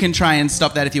 words. You can try and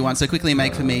stop that if you want. So quickly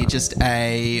make for me just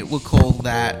we'll call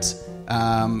that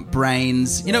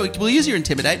brains. We'll use your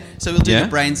intimidate. So we'll do your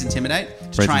brains intimidate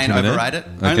to try and override it.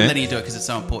 Okay. Only letting you do it because it's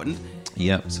so important.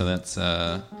 Yep, so that's...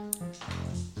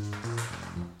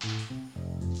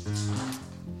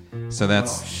 So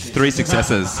that's 3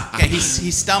 successes. Okay, he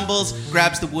stumbles,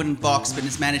 grabs the wooden box, but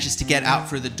manages to get out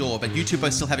through the door. But you two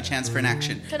both still have a chance for an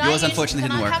action. Yours unfortunately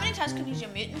didn't work. How many times can you use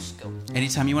your mutant skill?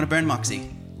 Anytime you want to burn Moxie.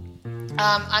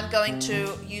 I'm going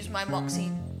to use my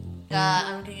Moxie.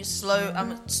 I'm going to use slow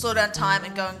down time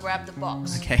and go and grab the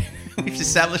box. Okay, we've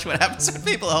established what happens when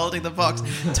people are holding the box.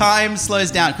 Time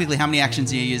slows down quickly. How many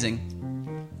actions are you using?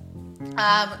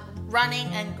 Running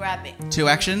and grabbing. 2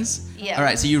 actions? Yeah. All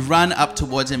right, so you run up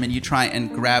towards him and you try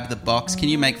and grab the box. Can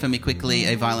you make for me quickly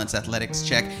a violence athletics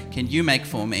check? Can you make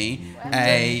for me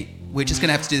a we're just going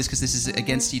to have to do this because this is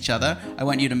against each other. I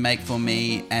want you to make for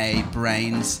me a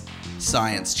brains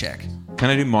science check. Can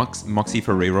I do Moxie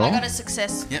for reroll? I got a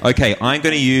success. Yep. Okay, I'm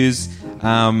going to use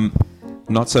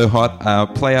not so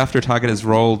hot. Play after a target is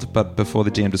rolled, but before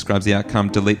the GM describes the outcome,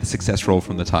 delete the success roll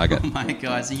from the target. Oh my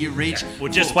god! So you reach.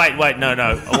 Well, just wait. No.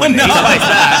 I wouldn't place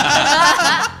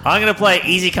that. I'm going to play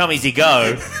Easy Come, Easy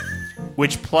Go,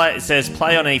 which says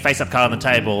play on any face-up card on the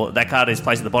table. That card is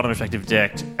placed at the bottom of the respective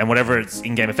deck, and whatever its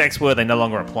in-game effects were, they no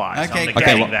longer apply. So I'm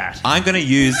negating that. I'm going to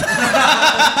use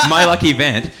my lucky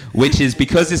event, which is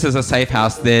because this is a safe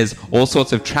house, there's all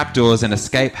sorts of trapdoors and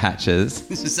escape hatches.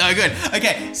 This is so good.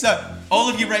 Okay, so all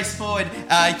of you race forward.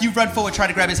 You run forward, try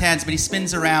to grab his hands, but he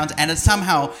spins around, and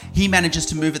somehow he manages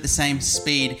to move at the same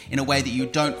speed in a way that you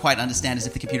don't quite understand, as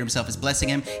if the computer himself is blessing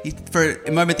him. For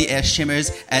a moment, the air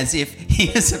shimmers as if he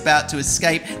is about to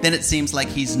escape. Then it seems like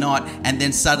he's not, and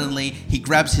then suddenly he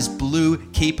grabs his blue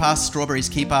key pass, Strawberry's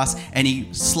key pass, and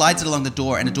he slides it along the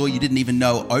door, and a door you didn't even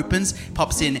know opens,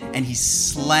 pops in, and he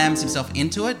slams himself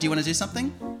into it. Do you want to do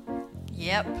something?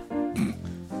 Yep.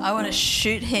 I want to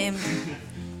shoot him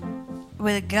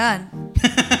with a gun.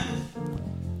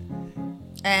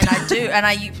 And I do, and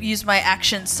I use my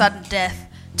action sudden death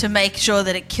to make sure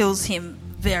that it kills him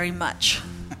very much.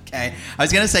 Okay. I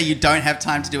was going to say you don't have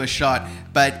time to do a shot,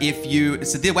 but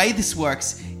so the way this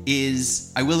works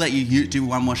is I will let you do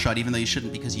one more shot, even though you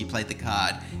shouldn't because you played the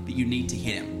card, but you need to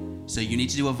hit him. So you need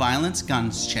to do a violence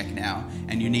guns check now,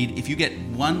 and if you get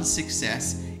one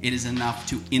success, it is enough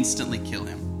to instantly kill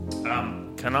him.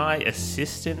 Can I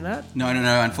assist in that? No.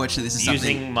 Unfortunately, this is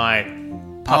using my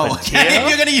puppeteer. Oh, okay. If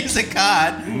you're going to use a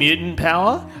card. Mutant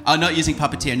power? Oh, not using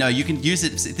puppeteer. No, you can use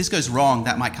it. If this goes wrong,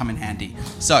 that might come in handy.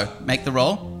 So, make the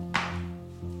roll.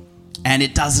 And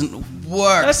it doesn't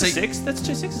work. That's a 6. That's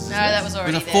 2 6s. No, that was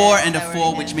already With a 4 and a there.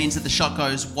 4, which means that the shot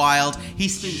goes wild. He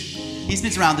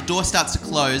spins around. The door starts to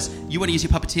close. You want to use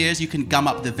your puppeteers? You can gum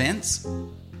up the vents.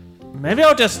 Maybe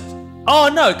I'll just... Oh,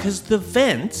 no, because the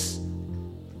vents...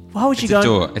 Why would you go... It's a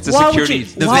door. It's a security...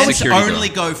 The vents only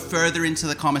go further into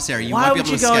the commissary. You won't be able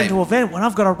to escape. Why would you go into a vent when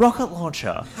I've got a rocket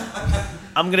launcher?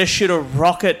 I'm going to shoot a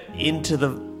rocket into the...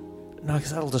 No,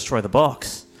 because that'll destroy the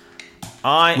box.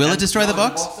 Will it destroy the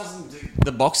box?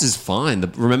 The box is fine.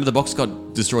 Remember, the box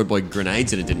got destroyed by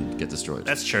grenades and it didn't get destroyed.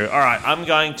 That's true. All right, I'm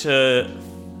going to...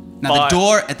 Now, the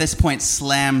door at this point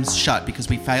slams shut because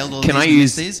we failed all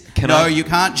these. You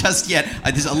can't just yet.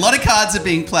 There's a lot of cards are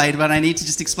being played, but I need to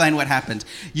just explain what happened.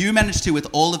 You managed to, with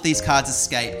all of these cards,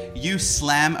 escape. You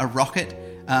slam a rocket,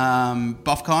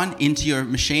 Bofcon, into your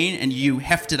machine and you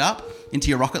heft it up into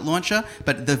your rocket launcher,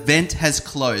 but the vent has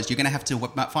closed. You're going to have to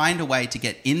find a way to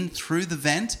get in through the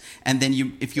vent, and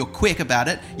then if you're quick about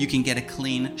it, you can get a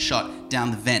clean shot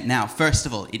down the vent. Now, first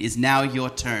of all, it is now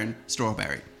your turn,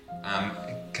 Strawberry.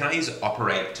 Can I use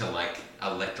operate to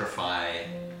electrify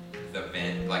the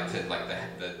vent,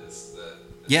 the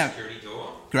security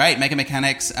door? Great. Make a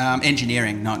mechanics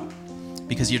engineering, not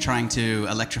because you're trying to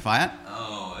electrify it.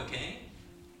 Oh, okay.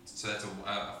 So that's a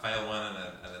fail one and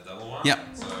a double one. Yep.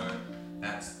 So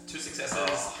that's 2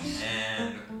 successes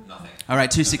and nothing. All right,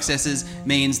 2 successes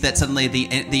means that suddenly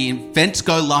the vents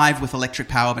go live with electric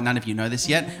power, but none of you know this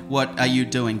yet. What are you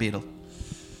doing, Beetle?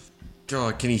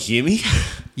 God, can he hear me?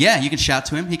 Yeah, you can shout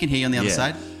to him. He can hear you on the other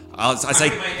side. I say...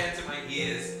 my hand to my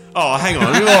ears. Oh, hang on.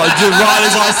 Right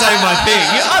as I say my thing.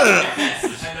 I don't know.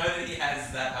 I know that he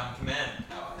has that command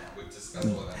power now. We've discussed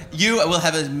all that. You will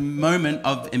have a moment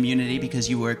of immunity because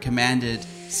you were commanded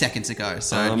seconds ago,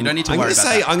 so you don't need to worry about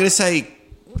that. I'm going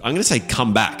to say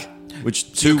come back,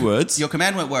 which 2 words. Your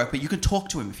command won't work, but you can talk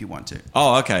to him if you want to.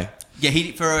 Oh, okay.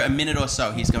 Yeah, for a minute or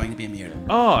so, he's going to be immune.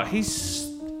 Oh,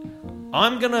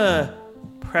 I'm going to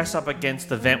press up against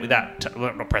the vent without...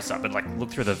 not press up, but look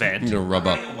through the vent. You're going to rub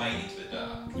up.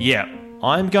 Yeah.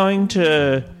 I'm going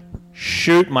to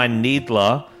shoot my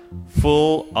needler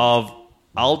full of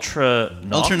Ultra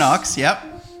Nox, yep.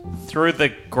 Through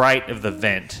the grate of the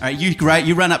vent. All right,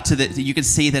 you run up to you can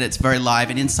see that it's very live,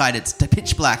 and inside it's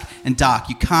pitch black and dark.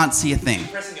 You can't see a thing.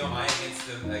 Pressing your eye against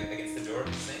the door of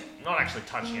the thing? Not actually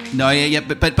touching anything. No, yeah,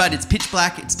 but it's pitch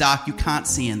black, it's dark, you can't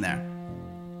see in there.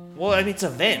 Well, and it's a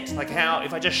vent. How,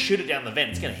 if I just shoot it down the vent,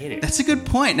 it's going to hit it. That's a good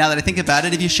point. Now that I think about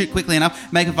it, if you shoot quickly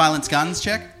enough, make a violence guns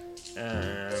check. So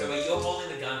when you're holding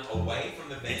the gun away from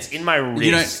the vent... It's in my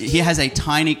wrist. He has a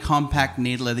tiny, compact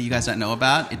needler that you guys don't know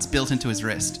about. It's built into his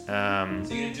wrist. So you're going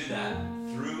to do that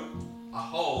through a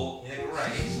hole in a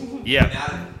grate. Yeah.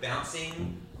 Without it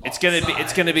bouncing... It's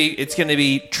gonna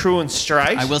be true and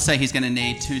straight. I will say he's going to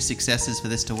need 2 successes for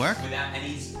this to work.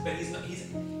 He's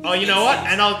Oh, you know what?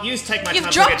 And I'll take my time. You've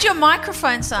dropped your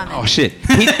microphone, Simon. Oh shit!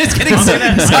 Simon's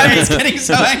getting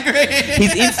so angry.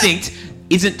 His instinct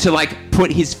isn't to like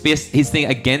put his thing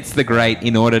against the grate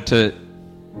in order to.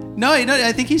 No,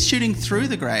 I think he's shooting through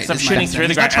the grate. So I'm shooting through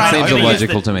the grate. Seems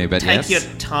illogical to me, but take yes.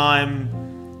 your time,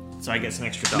 so I get some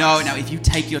extra dice. No. If you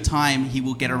take your time, he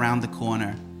will get around the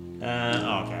corner. Okay,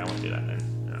 I won't do that then.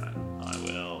 I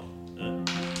will.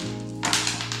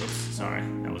 Oops, sorry,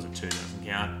 that was a 2. Doesn't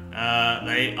count.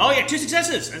 2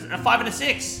 successes. A 5 and a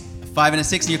 6. A 5 and a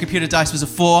 6, and your computer dice was a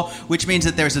 4, which means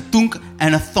that there is a thunk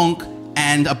and a thunk,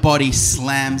 and a body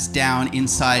slams down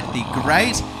inside the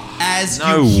grate. As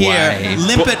No you hear way.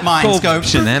 limpet minds go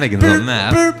shenanigans on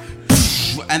that.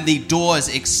 and the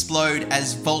doors explode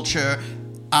as vulture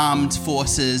armed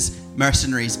forces,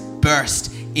 mercenaries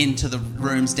burst into the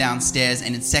rooms downstairs,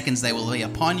 and in seconds they will be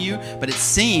upon you. But it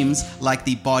seems like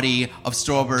the body of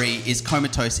Strawberry is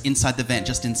comatose inside the vent,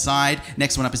 just inside.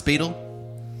 Next one up is Beetle.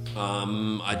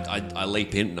 I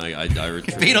leap in and I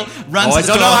retreat. Beetle runs to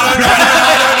the door,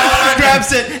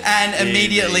 grabs it, and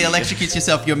immediately electrocutes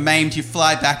yourself. You're maimed. You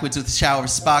fly backwards with a shower of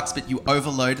sparks, but you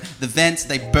overload the vents.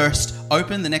 They burst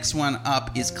open. The next one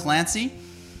up is Clancy.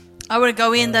 I want to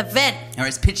go in the vent. Or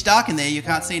it's pitch dark in there. You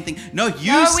can't see anything. No,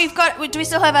 Do we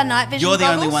still have our night vision You're the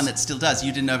goggles? only one that still does.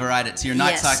 You didn't override it. So your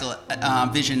night cycle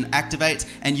vision activates,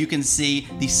 and you can see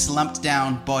the slumped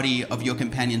down body of your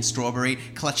companion Strawberry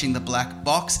clutching the black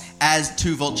box as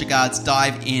 2 vulture guards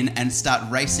dive in and start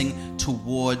racing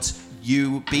towards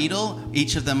you, Beetle,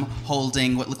 each of them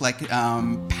holding what look like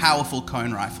powerful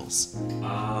cone rifles.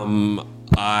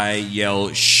 I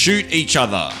yell, shoot each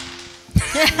other.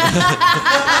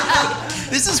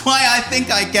 This is why I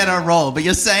think I get a roll, but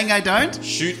you're saying I don't?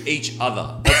 Shoot each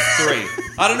other. That's 3.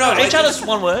 I don't know. Each other's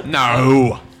one word.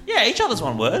 No. Yeah, each other's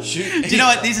one word. Do you know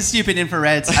what? These are stupid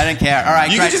infrareds. I don't care. All right,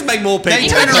 You great. can just make more people. They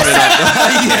turn around.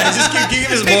 Yeah, just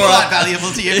give us People more. aren't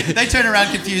valuable to you. They turn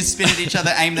around confused, spin at each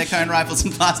other, aim their cone rifles,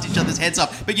 and blast each other's heads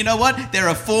off. But you know what? There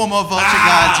are 4 more vulture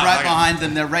guards right behind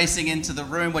them. They're racing into the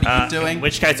room. What are you doing? In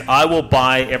which case, I will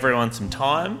buy everyone some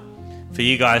time for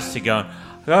you guys to go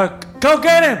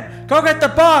get him! Go get the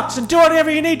box and do whatever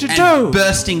you need to do!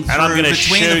 Bursting And I'm through gonna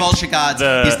between the shoot vulture guards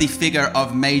the- is the figure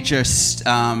of Major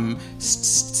Stixon.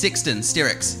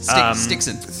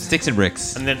 Sticks and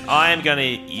bricks. And then I am going to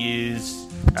use...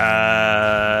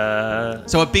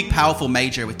 So a big, powerful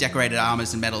major with decorated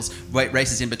armors and medals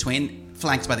races in between,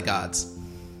 flanked by the guards.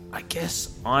 I guess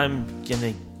I'm going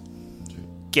to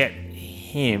get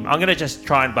him. I'm going to just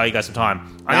try and buy you guys some time.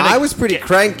 I was pretty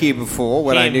cranky before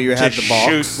when I knew you had the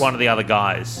box. Shoot one of the other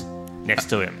guys next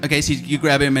to him. Okay, so you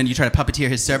grab him and you try to puppeteer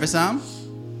his service arm?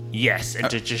 Yes, and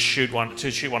to just shoot one of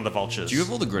the vultures. Do you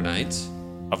have all the grenades?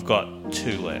 I've got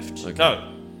 2 left. Okay. No.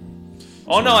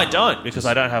 Oh, no, I don't, because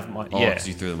I don't have my... Oh, yeah. because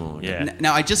you threw them all. Okay. Yeah.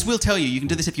 Now, I just will tell you, you can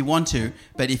do this if you want to,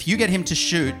 but if you get him to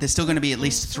shoot, there's still going to be at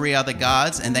least 3 other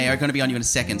guards, and they are going to be on you in a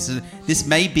second. So this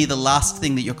may be the last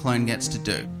thing that your clone gets to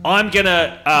do. I'm going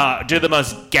to do the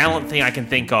most gallant thing I can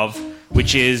think of,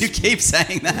 which is... You keep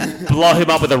saying that. Blow him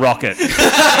up with a rocket.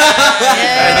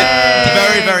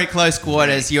 Very, very close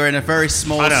quarters. You're in a very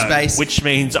small space. Which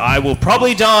means I will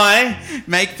probably die.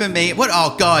 Make for me... What?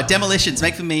 Oh, God. Demolitions.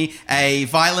 Make for me a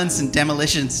violence and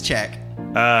demolitions check.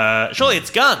 Surely it's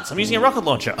guns. I'm using a rocket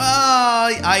launcher.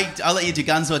 I'll let you do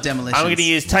guns or demolitions. I'm going to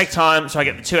use take time, so I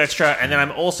get the 2 extra, and then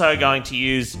I'm also going to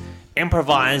use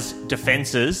improvised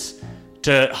defenses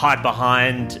to hide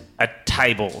behind a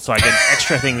table, so I get an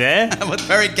extra thing there. What's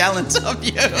very gallant of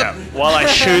you. Yeah. While I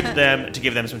shoot them to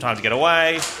give them some time to get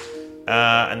away,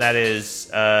 and that is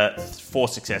 4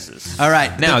 successes. All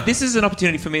right. Now, this is an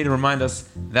opportunity for me to remind us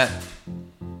that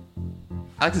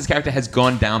Alex's character has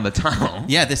gone down the tunnel.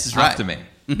 Yeah, this is right. After me.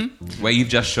 Mm-hmm. Where you've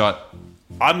just shot...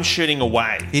 I'm shooting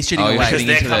away. He's shooting away. Because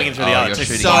they're coming in through the other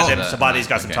to buy these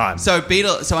guys some time. So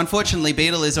unfortunately,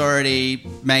 Beetle is already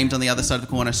maimed on the other side of the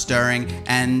corner, stirring.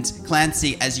 And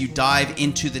Clancy, as you dive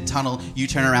into the tunnel, you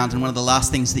turn around, and one of the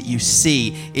last things that you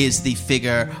see is the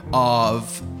figure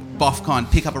of Bofcon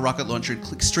pick up a rocket launcher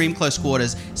at extreme close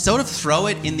quarters, sort of throw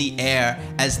it in the air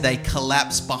as they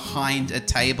collapse behind a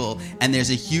table, and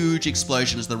there's a huge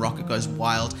explosion as the rocket goes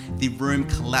wild. The room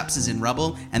collapses in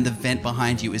rubble, and the vent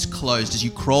behind you is closed as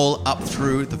you crawl up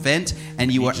through the vent,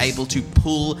 and you are able to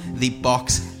pull the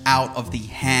box out of the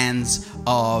hands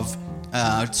of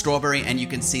Strawberry, and you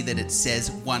can see that it says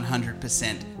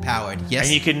 100% powered. Yes,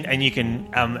 and you can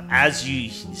as you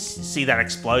see that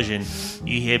explosion,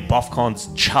 you hear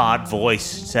Bofcon's charred voice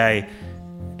say,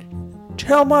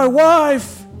 "Tell my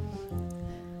wife,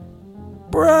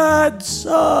 Brad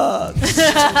sucks."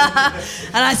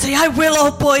 And I say, "I will,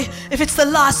 old boy, if it's the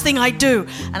last thing I do."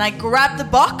 And I grab the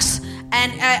box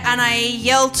And I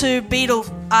yell to Beetle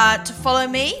to follow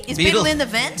me. Is Beetle in the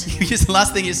vent? The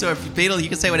last thing you saw of Beetle, you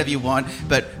can say whatever you want,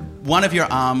 but one of your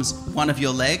arms, one of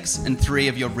your legs, and 3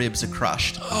 of your ribs are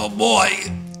crushed. Oh boy!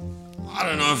 I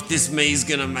don't know if this me's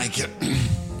gonna make it.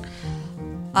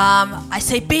 I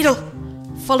say, Beetle,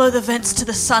 follow the vents to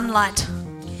the sunlight.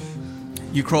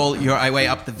 You crawl your way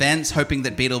up the vents, hoping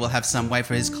that Beetle will have some way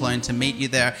for his clone to meet you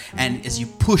there. And as you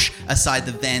push aside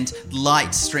the vent,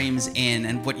 light streams in.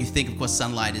 And what you think, of course,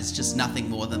 sunlight is just nothing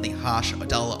more than the harsh,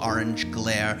 dull orange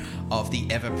glare of the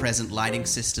ever-present lighting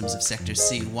systems of Sector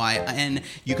CYN.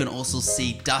 You can also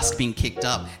see dust being kicked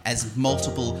up as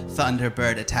multiple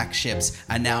Thunderbird attack ships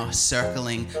are now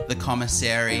circling the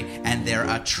commissary. And there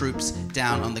are troops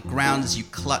down on the ground as you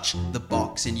clutch the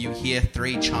box. And you hear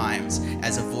 3 chimes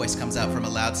as a voice comes out from a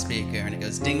loudspeaker, and it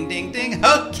goes ding, ding, ding.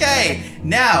 Okay,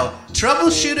 now,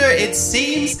 troubleshooter, it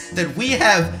seems that we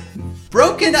have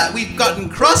broken up. We've gotten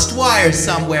crossed wires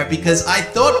somewhere because I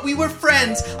thought we were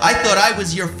friends. I thought I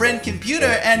was your friend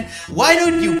computer, and why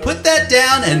don't you put that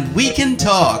down and we can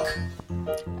talk?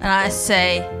 And I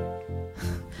say,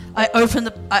 I open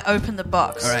the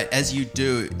box. All right, as you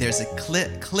do, there's a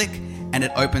click, and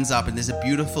it opens up, and there's a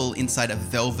beautiful inside a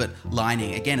velvet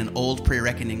lining. Again, an old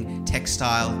pre-reckoning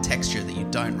textile texture that you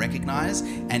don't recognize.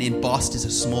 And embossed is a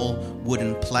small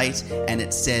wooden plate, and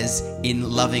it says,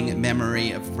 "In loving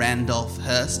memory of Randolph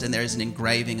Hearst," and there is an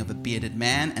engraving of a bearded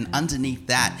man, and underneath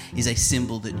that is a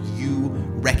symbol that you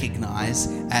recognize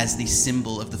as the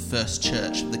symbol of the first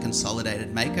church, the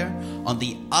Consolidated Maker. On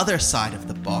the other side of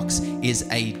the box is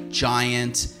a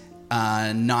giant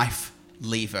knife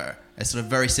lever. A sort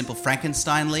of very simple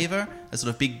Frankenstein lever, a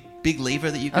sort of big lever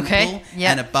that you can pull. Yep.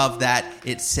 And above that,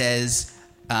 it says,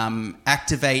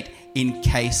 activate in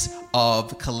case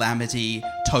of calamity,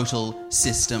 total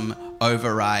system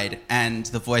override. And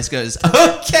the voice goes,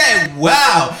 okay,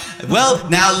 wow. Well,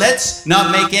 now let's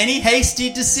not make any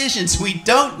hasty decisions. We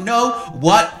don't know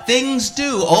what things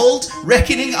do. Old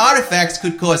reckoning artifacts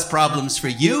could cause problems for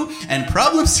you and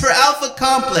problems for Alpha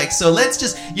Complex. So let's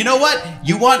just, you know what?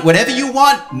 You want whatever you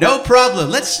want, no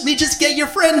problem. Let me just get your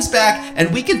friends back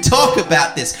and we can talk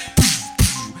about this.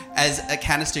 As a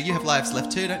canister, you have lives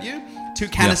left too, don't you? 2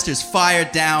 canisters fire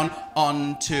down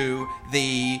onto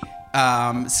the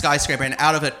skyscraper, and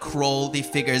out of it crawl the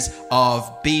figures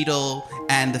of Beetle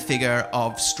and the figure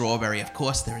of Strawberry. Of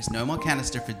course, there is no more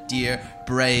canister for dear,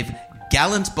 brave,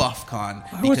 gallant Boffcon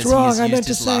because he has used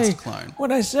his last clone.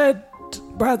 When I said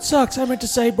Brad sucks, I meant to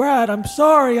say, Brad, I'm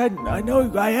sorry. I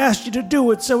know I asked you to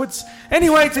do it, so it's...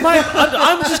 Anyway, it's my...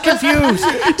 I'm just confused.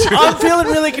 I'm feeling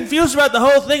really confused about the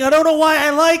whole thing. I don't know why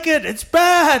I like it. It's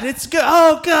bad. It's good.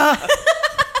 Oh, God.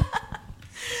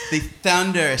 The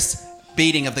thunderous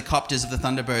beating of the copters of the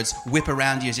Thunderbirds whip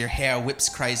around you as your hair whips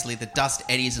crazily. The dust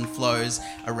eddies and flows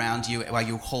around you while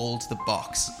you hold the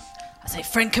box. I say,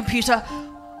 friend computer,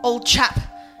 old chap,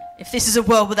 if this is a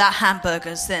world without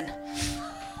hamburgers, then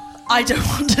I don't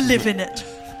want to live in it.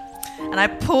 And I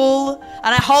pull, and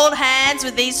I hold hands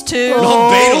with these 2.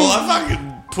 Not Beetle, I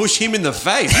fucking push him in the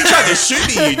face. You tried to shoot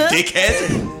me, you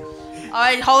dickhead.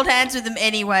 I hold hands with them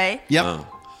anyway. Yep.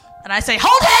 And I say,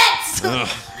 hold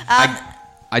hands!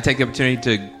 I take the opportunity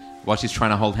to, while she's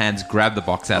trying to hold hands, grab the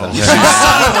box out of her.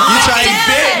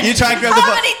 You try and grab the box.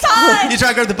 How many times? You try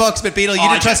and grab the box, but Beetle, you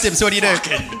didn't trust him, so what do you do?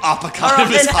 Uppercut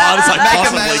him as hard as I Make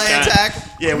a possibly melee can. attack.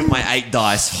 Yeah, with my 8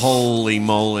 dice. Holy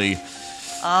moly.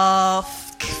 Oh,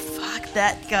 fuck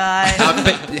that guy.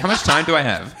 But how much time do I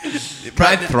have? Can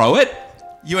I throw it?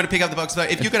 You want to pick up the box though?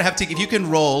 If you can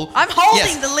roll. I'm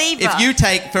holding the lever. If you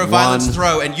take for a violence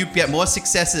throw and you get more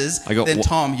successes than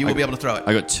Tom, you will be able to throw it.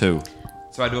 I got 2.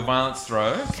 So I do a violence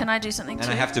throw. Can I do something and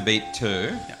too? I have to beat 2.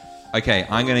 Yeah. Okay,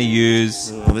 I'm going to use...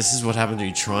 this is what happens when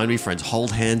you try and be friends.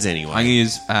 Hold hands anyway. I'm going to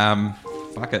use...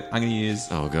 fuck it. I'm going to use...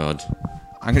 Oh, God.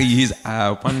 I'm going to use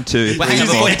 1, 2... Well, hang on,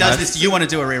 before he does this, do you want to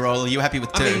do a reroll? Are you happy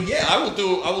with 2? I mean, yeah, I will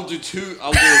do 2.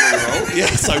 I'll do a reroll.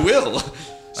 Yes, I will.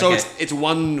 So Okay. it's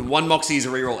one Moxie is a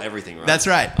reroll everything, right? That's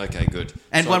right. Okay, good.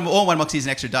 And So- one Moxie is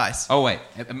an extra dice. Oh, wait.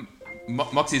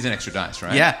 Moxie's an extra dice,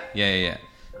 right? Yeah. Yeah.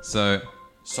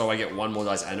 So I get 1 more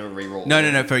dice and a reroll.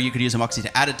 No. For you could use a Moxie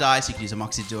to add a dice. You could use a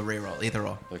Moxie to do a reroll. Either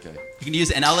or. Okay. You can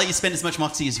use it, and I'll let you spend as much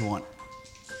Moxie as you want.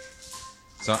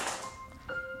 So...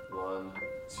 1,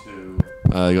 2...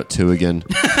 I got 2 again.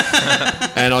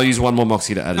 And I'll use 1 more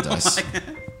Moxie to add a dice.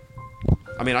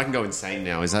 I mean, I can go insane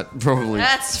now. Is that probably...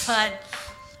 That's fine.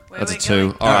 That's a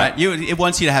 2. All right. It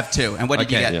wants you to have 2. And what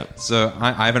did you get? Yeah. So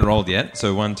I haven't rolled yet.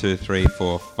 So 1, 2, 3,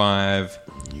 4, 5...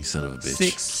 You son of a bitch.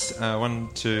 6. 1,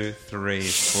 2, 3,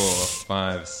 4,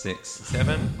 5, 6,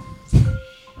 7.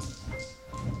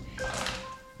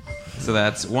 So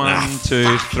that's 1,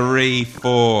 2, 3,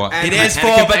 4. It is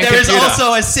 4, but there is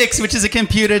also a 6, which is a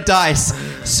computer dice.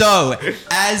 So,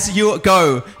 as you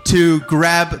go to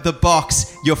grab the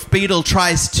box, your beetle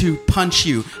tries to punch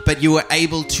you, but you are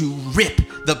able to rip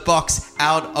the box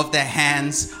out of the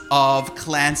hands of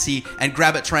Clancy and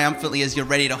grab it triumphantly as you're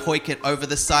ready to hoik it over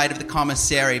the side of the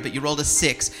commissary, but you rolled a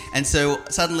 6, and so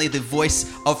suddenly the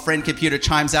voice of friend computer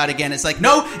chimes out again. It's like,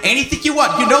 no, anything you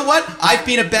want. You know what? I've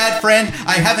been a bad friend.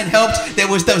 I haven't helped. There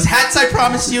was those hats I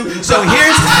promised you, so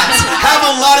here's hats. Have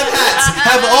a lot of hats.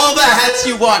 Have all the hats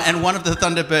you want. And one of the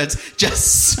Thunderbirds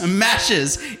just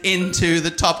smashes into the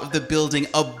top of the building,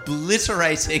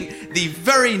 obliterating the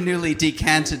very newly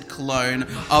decanted clone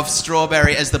of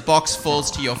Strawberry as the box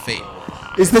falls to your feet.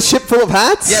 Is the ship full of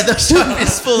hats? Yeah, the ship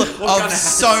is full of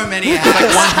so many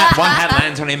hats. Like one hat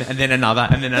lands on him, and then another,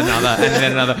 and then another, and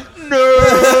then another. No!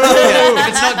 Yeah,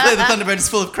 it's not clear the Thunderbird is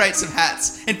full of crates of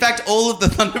hats. In fact, all of the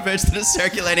Thunderbirds that are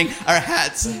circulating are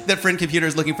hats that Friend Computer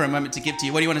is looking for a moment to give to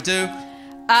you. What do you want to do?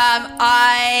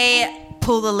 I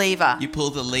pull the lever. You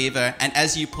pull the lever, and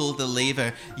as you pull the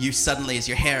lever, you suddenly, as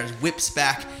your hair whips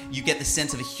back, you get the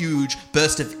sense of a huge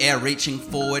burst of air reaching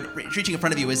forward, reaching in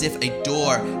front of you as if a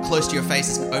door close to your face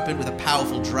has been opened with a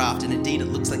powerful draft, and indeed it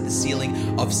looks like the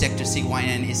ceiling of Sector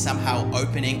CYN is somehow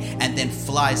opening and then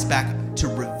flies back to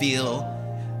reveal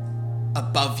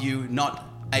above you not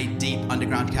a deep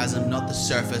underground chasm, not the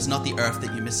surface, not the earth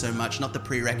that you miss so much, not the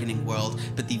pre-reckoning world,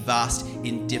 but the vast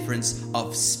indifference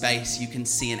of space. You can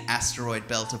see an asteroid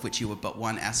belt, of which you were but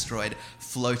one asteroid,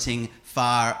 floating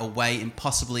far away,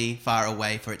 impossibly far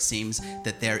away, for it seems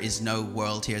that there is no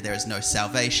world here, there is no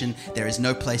salvation, there is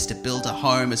no place to build a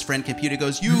home. As Friend Computer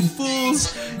goes, you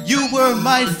fools, you were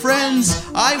my friends,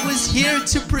 I was here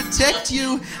to protect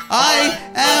you, I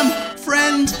am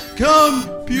Friend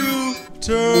Computer.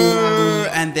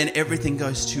 And then everything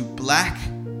goes to black,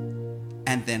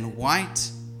 and then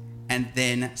white, and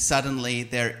then suddenly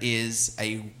there is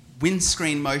a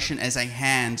windscreen motion as a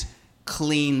hand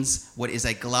cleans what is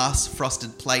a glass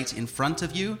frosted plate in front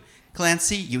of you.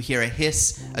 Clancy, you hear a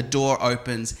hiss, a door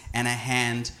opens, and a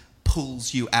hand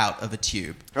pulls you out of a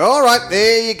tube. All right,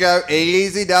 there you go.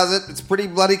 Easy does it. It's pretty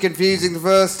bloody confusing the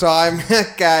first time.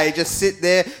 Okay, just sit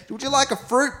there. Would you like a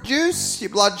fruit juice?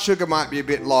 Your blood sugar might be a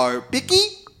bit low. Bicky?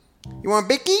 You want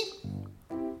Bicky?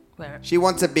 Where? She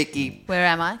wants a Bicky. Where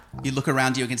am I? You look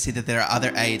around you and can see that there are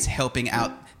other aides helping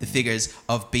out the figures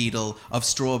of Beetle, of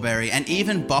Strawberry, and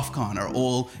even BoffCon are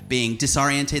all being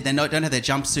disoriented. They don't have their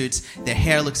jumpsuits. Their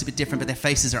hair looks a bit different, but their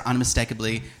faces are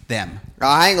unmistakably them.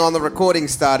 Hang on, the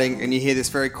recording's starting, and you hear this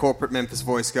very corporate Memphis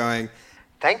voice going,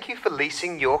 "Thank you for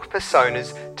leasing your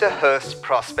personas to Hearst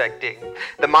Prospecting.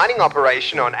 The mining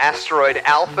operation on asteroid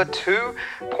Alpha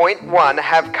 2.1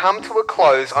 have come to a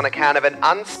close on account of an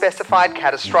unspecified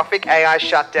catastrophic AI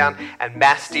shutdown and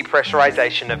mass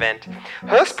depressurization event.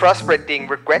 Hearst Prospecting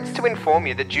regrets to inform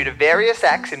you that due to various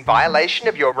acts in violation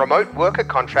of your remote worker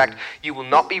contract, you will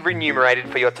not be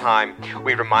remunerated for your time.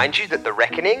 We remind you that the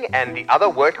Reckoning and the other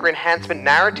worker enhancement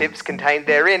narratives contained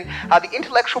therein are the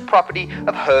intellectual property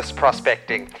of Hearst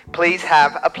Prospecting. Please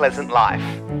have a pleasant life."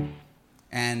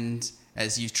 And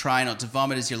as you try not to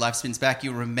vomit as your life spins back,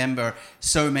 you remember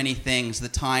so many things. The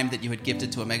time that you had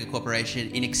gifted to a mega corporation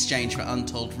in exchange for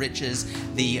untold riches,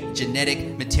 the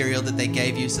genetic material that they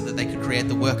gave you so that they could create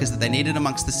the workers that they needed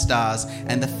amongst the stars,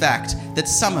 and the fact that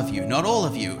some of you, not all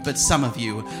of you, but some of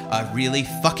you are really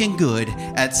fucking good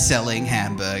at selling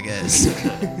hamburgers.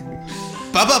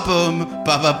 Ba-ba boom,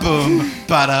 ba-ba boom,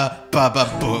 ba-da, ba-ba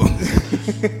boom.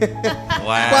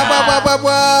 Wow. Wap, wap, wap,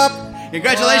 wap.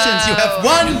 Congratulations, you have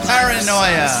won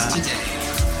Paranoia.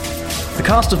 The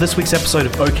cast of this week's episode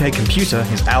of OK Computer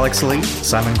is Alex Lee,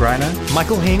 Simon Greiner,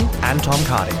 Michael Hing, and Tom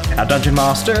Cardy. Our Dungeon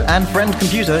Master and Friend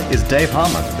Computer is Dave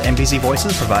Harmon, with NPC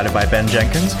voices provided by Ben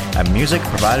Jenkins, and music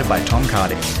provided by Tom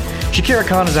Cardy. Shakira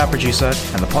Khan is our producer,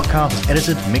 and the podcast is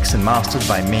edited, mixed, and mastered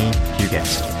by me, Hugh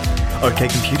Guest. OK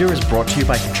Computer is brought to you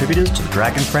by contributors to the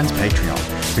Dragon Friends Patreon,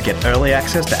 who get early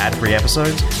access to ad-free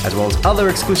episodes, as well as other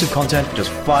exclusive content for just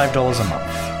 $5 a month.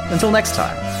 Until next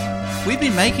time. We've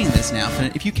been making this now for,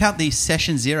 if you count the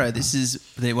session 0, this is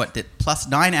the plus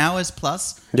 9 hours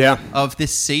plus of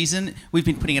this season. We've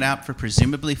been putting it out for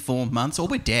presumably 4 months, or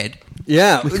we're dead.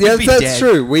 Yeah, That's dead.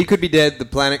 True. We could be dead. The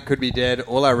planet could be dead.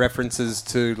 All our references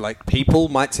to people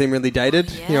might seem really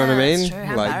dated. Yeah, you know what I mean? That's true.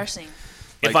 How embarrassing.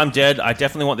 If I'm dead, I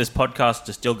definitely want this podcast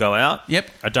to still go out. Yep.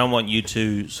 I don't want you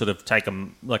to sort of take a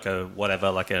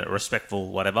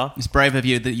respectful whatever. It's brave of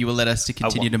you that you will let us to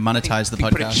continue to monetize the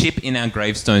Put a podcast. chip in our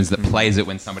gravestones that plays it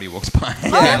when somebody walks by.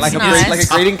 Yeah, like a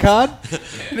greeting card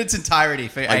in its entirety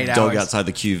for 8 hours. Dog outside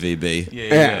the QVB.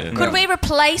 Yeah. Could we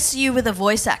replace you with a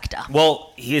voice actor?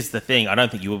 Well, here's the thing. I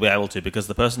don't think you will be able to because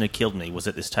the person who killed me was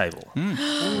at this table.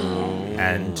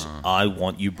 And I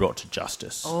want you brought to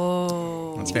justice.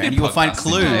 Oh. That's fair. And you will find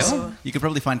clues. You could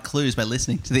probably find clues by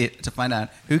listening to find out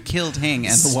who killed Hing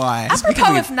and why.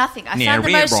 Apropos of nothing, I found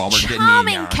the most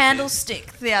charming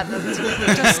candlestick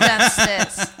just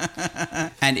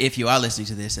downstairs. And if you are listening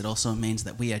to this, it also means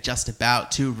that we are just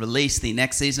about to release the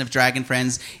next season of Dragon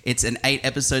Friends. It's an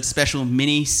 8-episode special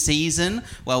mini season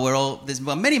where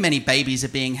many babies are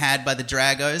being had by the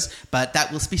Dragos, but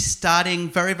that will be starting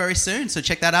very, very soon. So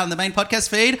check that out in the main podcast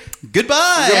feed.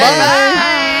 Goodbye.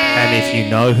 And if you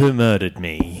know who murdered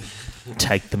me,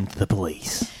 take them to the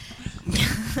police.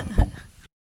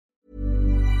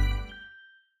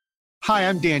 Hi,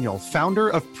 I'm Daniel, founder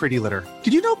of Pretty Litter.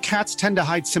 Did you know cats tend to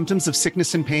hide symptoms of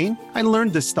sickness and pain? I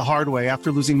learned this the hard way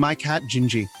after losing my cat,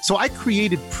 Gingy. So I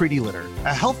created Pretty Litter,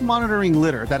 a health monitoring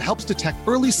litter that helps detect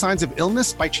early signs of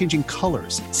illness by changing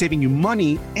colors, saving you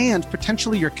money and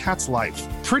potentially your cat's life.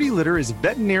 Pretty Litter is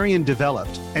veterinarian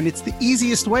developed, and it's the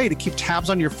easiest way to keep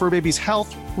tabs on your fur baby's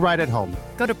health right at home.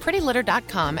 Go to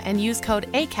prettylitter.com and use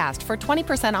code ACAST for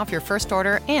 20% off your first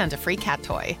order and a free cat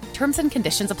toy. Terms and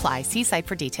conditions apply. See site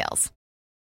for details.